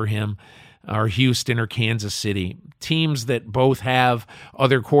places for him are Houston or Kansas City, teams that both have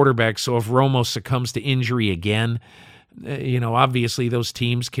other quarterbacks. So if Romo succumbs to injury again, obviously those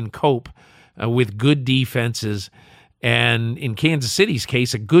teams can cope with good defenses. And in Kansas City's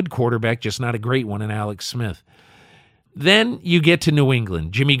case, a good quarterback, just not a great one, in Alex Smith. Then you get to New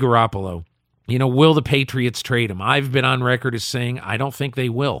England, Jimmy Garoppolo. Will the Patriots trade him? I've been on record as saying I don't think they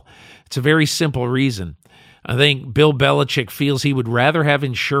will. It's a very simple reason. I think Bill Belichick feels he would rather have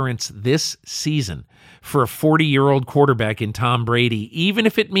insurance this season for a 40-year-old quarterback in Tom Brady, even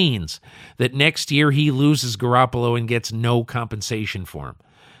if it means that next year he loses Garoppolo and gets no compensation for him.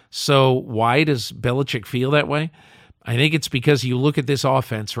 So why does Belichick feel that way? I think it's because you look at this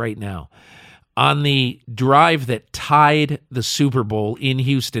offense right now. On the drive that tied the Super Bowl in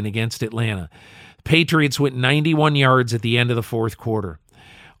Houston against Atlanta, the Patriots went 91 yards at the end of the fourth quarter.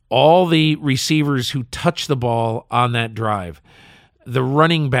 All the receivers who touched the ball on that drive, the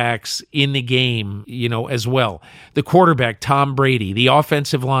running backs in the game, as well. The quarterback, Tom Brady, the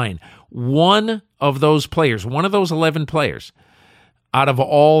offensive line. One of those 11 players, out of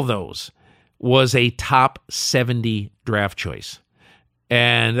all those, was a top 70 draft choice.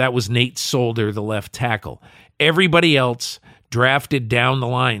 And that was Nate Solder, the left tackle. Everybody else drafted down the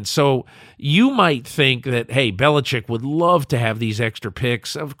line. So you might think that, hey, Belichick would love to have these extra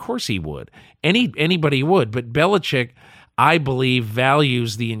picks. Of course he would. Anybody would. But Belichick, I believe,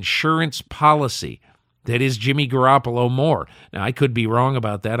 values the insurance policy that is Jimmy Garoppolo more. Now, I could be wrong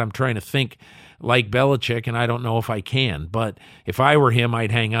about that. I'm trying to think like Belichick, and I don't know if I can. But if I were him,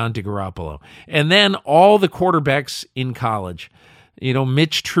 I'd hang on to Garoppolo. And then all the quarterbacks in college,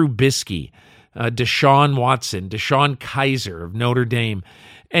 Mitch Trubisky, Deshaun Watson, Deshaun Kaiser of Notre Dame.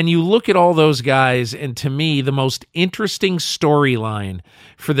 And you look at all those guys, and to me, the most interesting storyline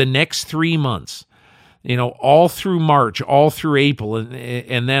for the next 3 months, all through March, all through April,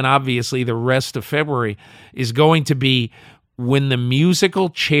 and then obviously the rest of February, is going to be when the musical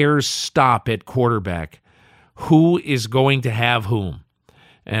chairs stop at quarterback, who is going to have whom?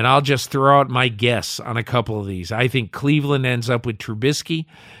 And I'll just throw out my guess on a couple of these. I think Cleveland ends up with Trubisky.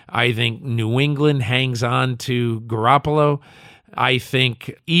 I think New England hangs on to Garoppolo. I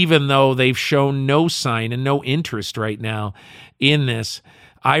think even though they've shown no sign and no interest right now in this,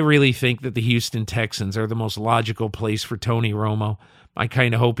 I really think that the Houston Texans are the most logical place for Tony Romo. I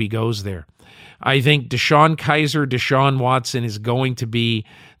kind of hope he goes there. I think Deshaun Kaiser, Deshaun Watson is going to be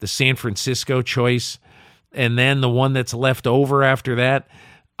the San Francisco choice. And then the one that's left over after that,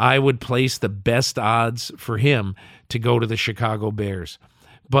 I would place the best odds for him to go to the Chicago Bears.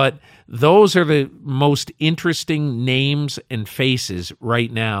 But those are the most interesting names and faces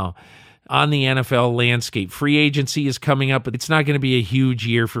right now on the NFL landscape. Free agency is coming up, but it's not going to be a huge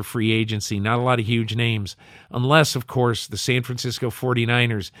year for free agency. Not a lot of huge names, unless, of course, the San Francisco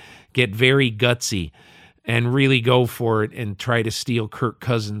 49ers get very gutsy and really go for it and try to steal Kirk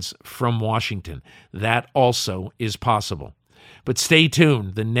Cousins from Washington. That also is possible. But stay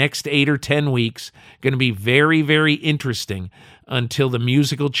tuned. The next 8 or 10 weeks going to be very, very interesting until the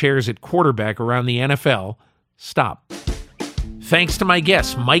musical chairs at quarterback around the NFL stop. Thanks to my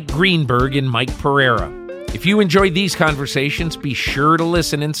guests, Mike Greenberg and Mike Pereira. If you enjoyed these conversations, be sure to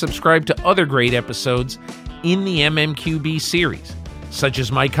listen and subscribe to other great episodes in the MMQB series, such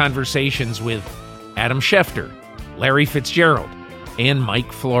as my conversations with Adam Schefter, Larry Fitzgerald, and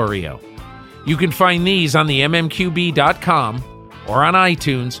Mike Florio. You can find these on the mmqb.com or on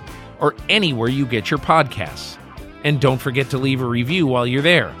iTunes or anywhere you get your podcasts. And don't forget to leave a review while you're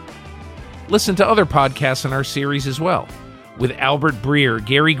there. Listen to other podcasts in our series as well, with Albert Breer,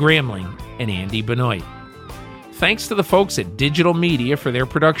 Gary Gramling, and Andy Benoit. Thanks to the folks at Digital Media for their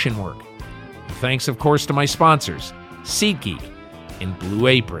production work. Thanks, of course, to my sponsors, SeatGeek and Blue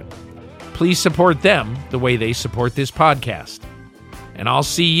Apron. Please support them the way they support this podcast. And I'll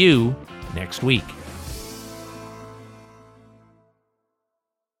see you next week.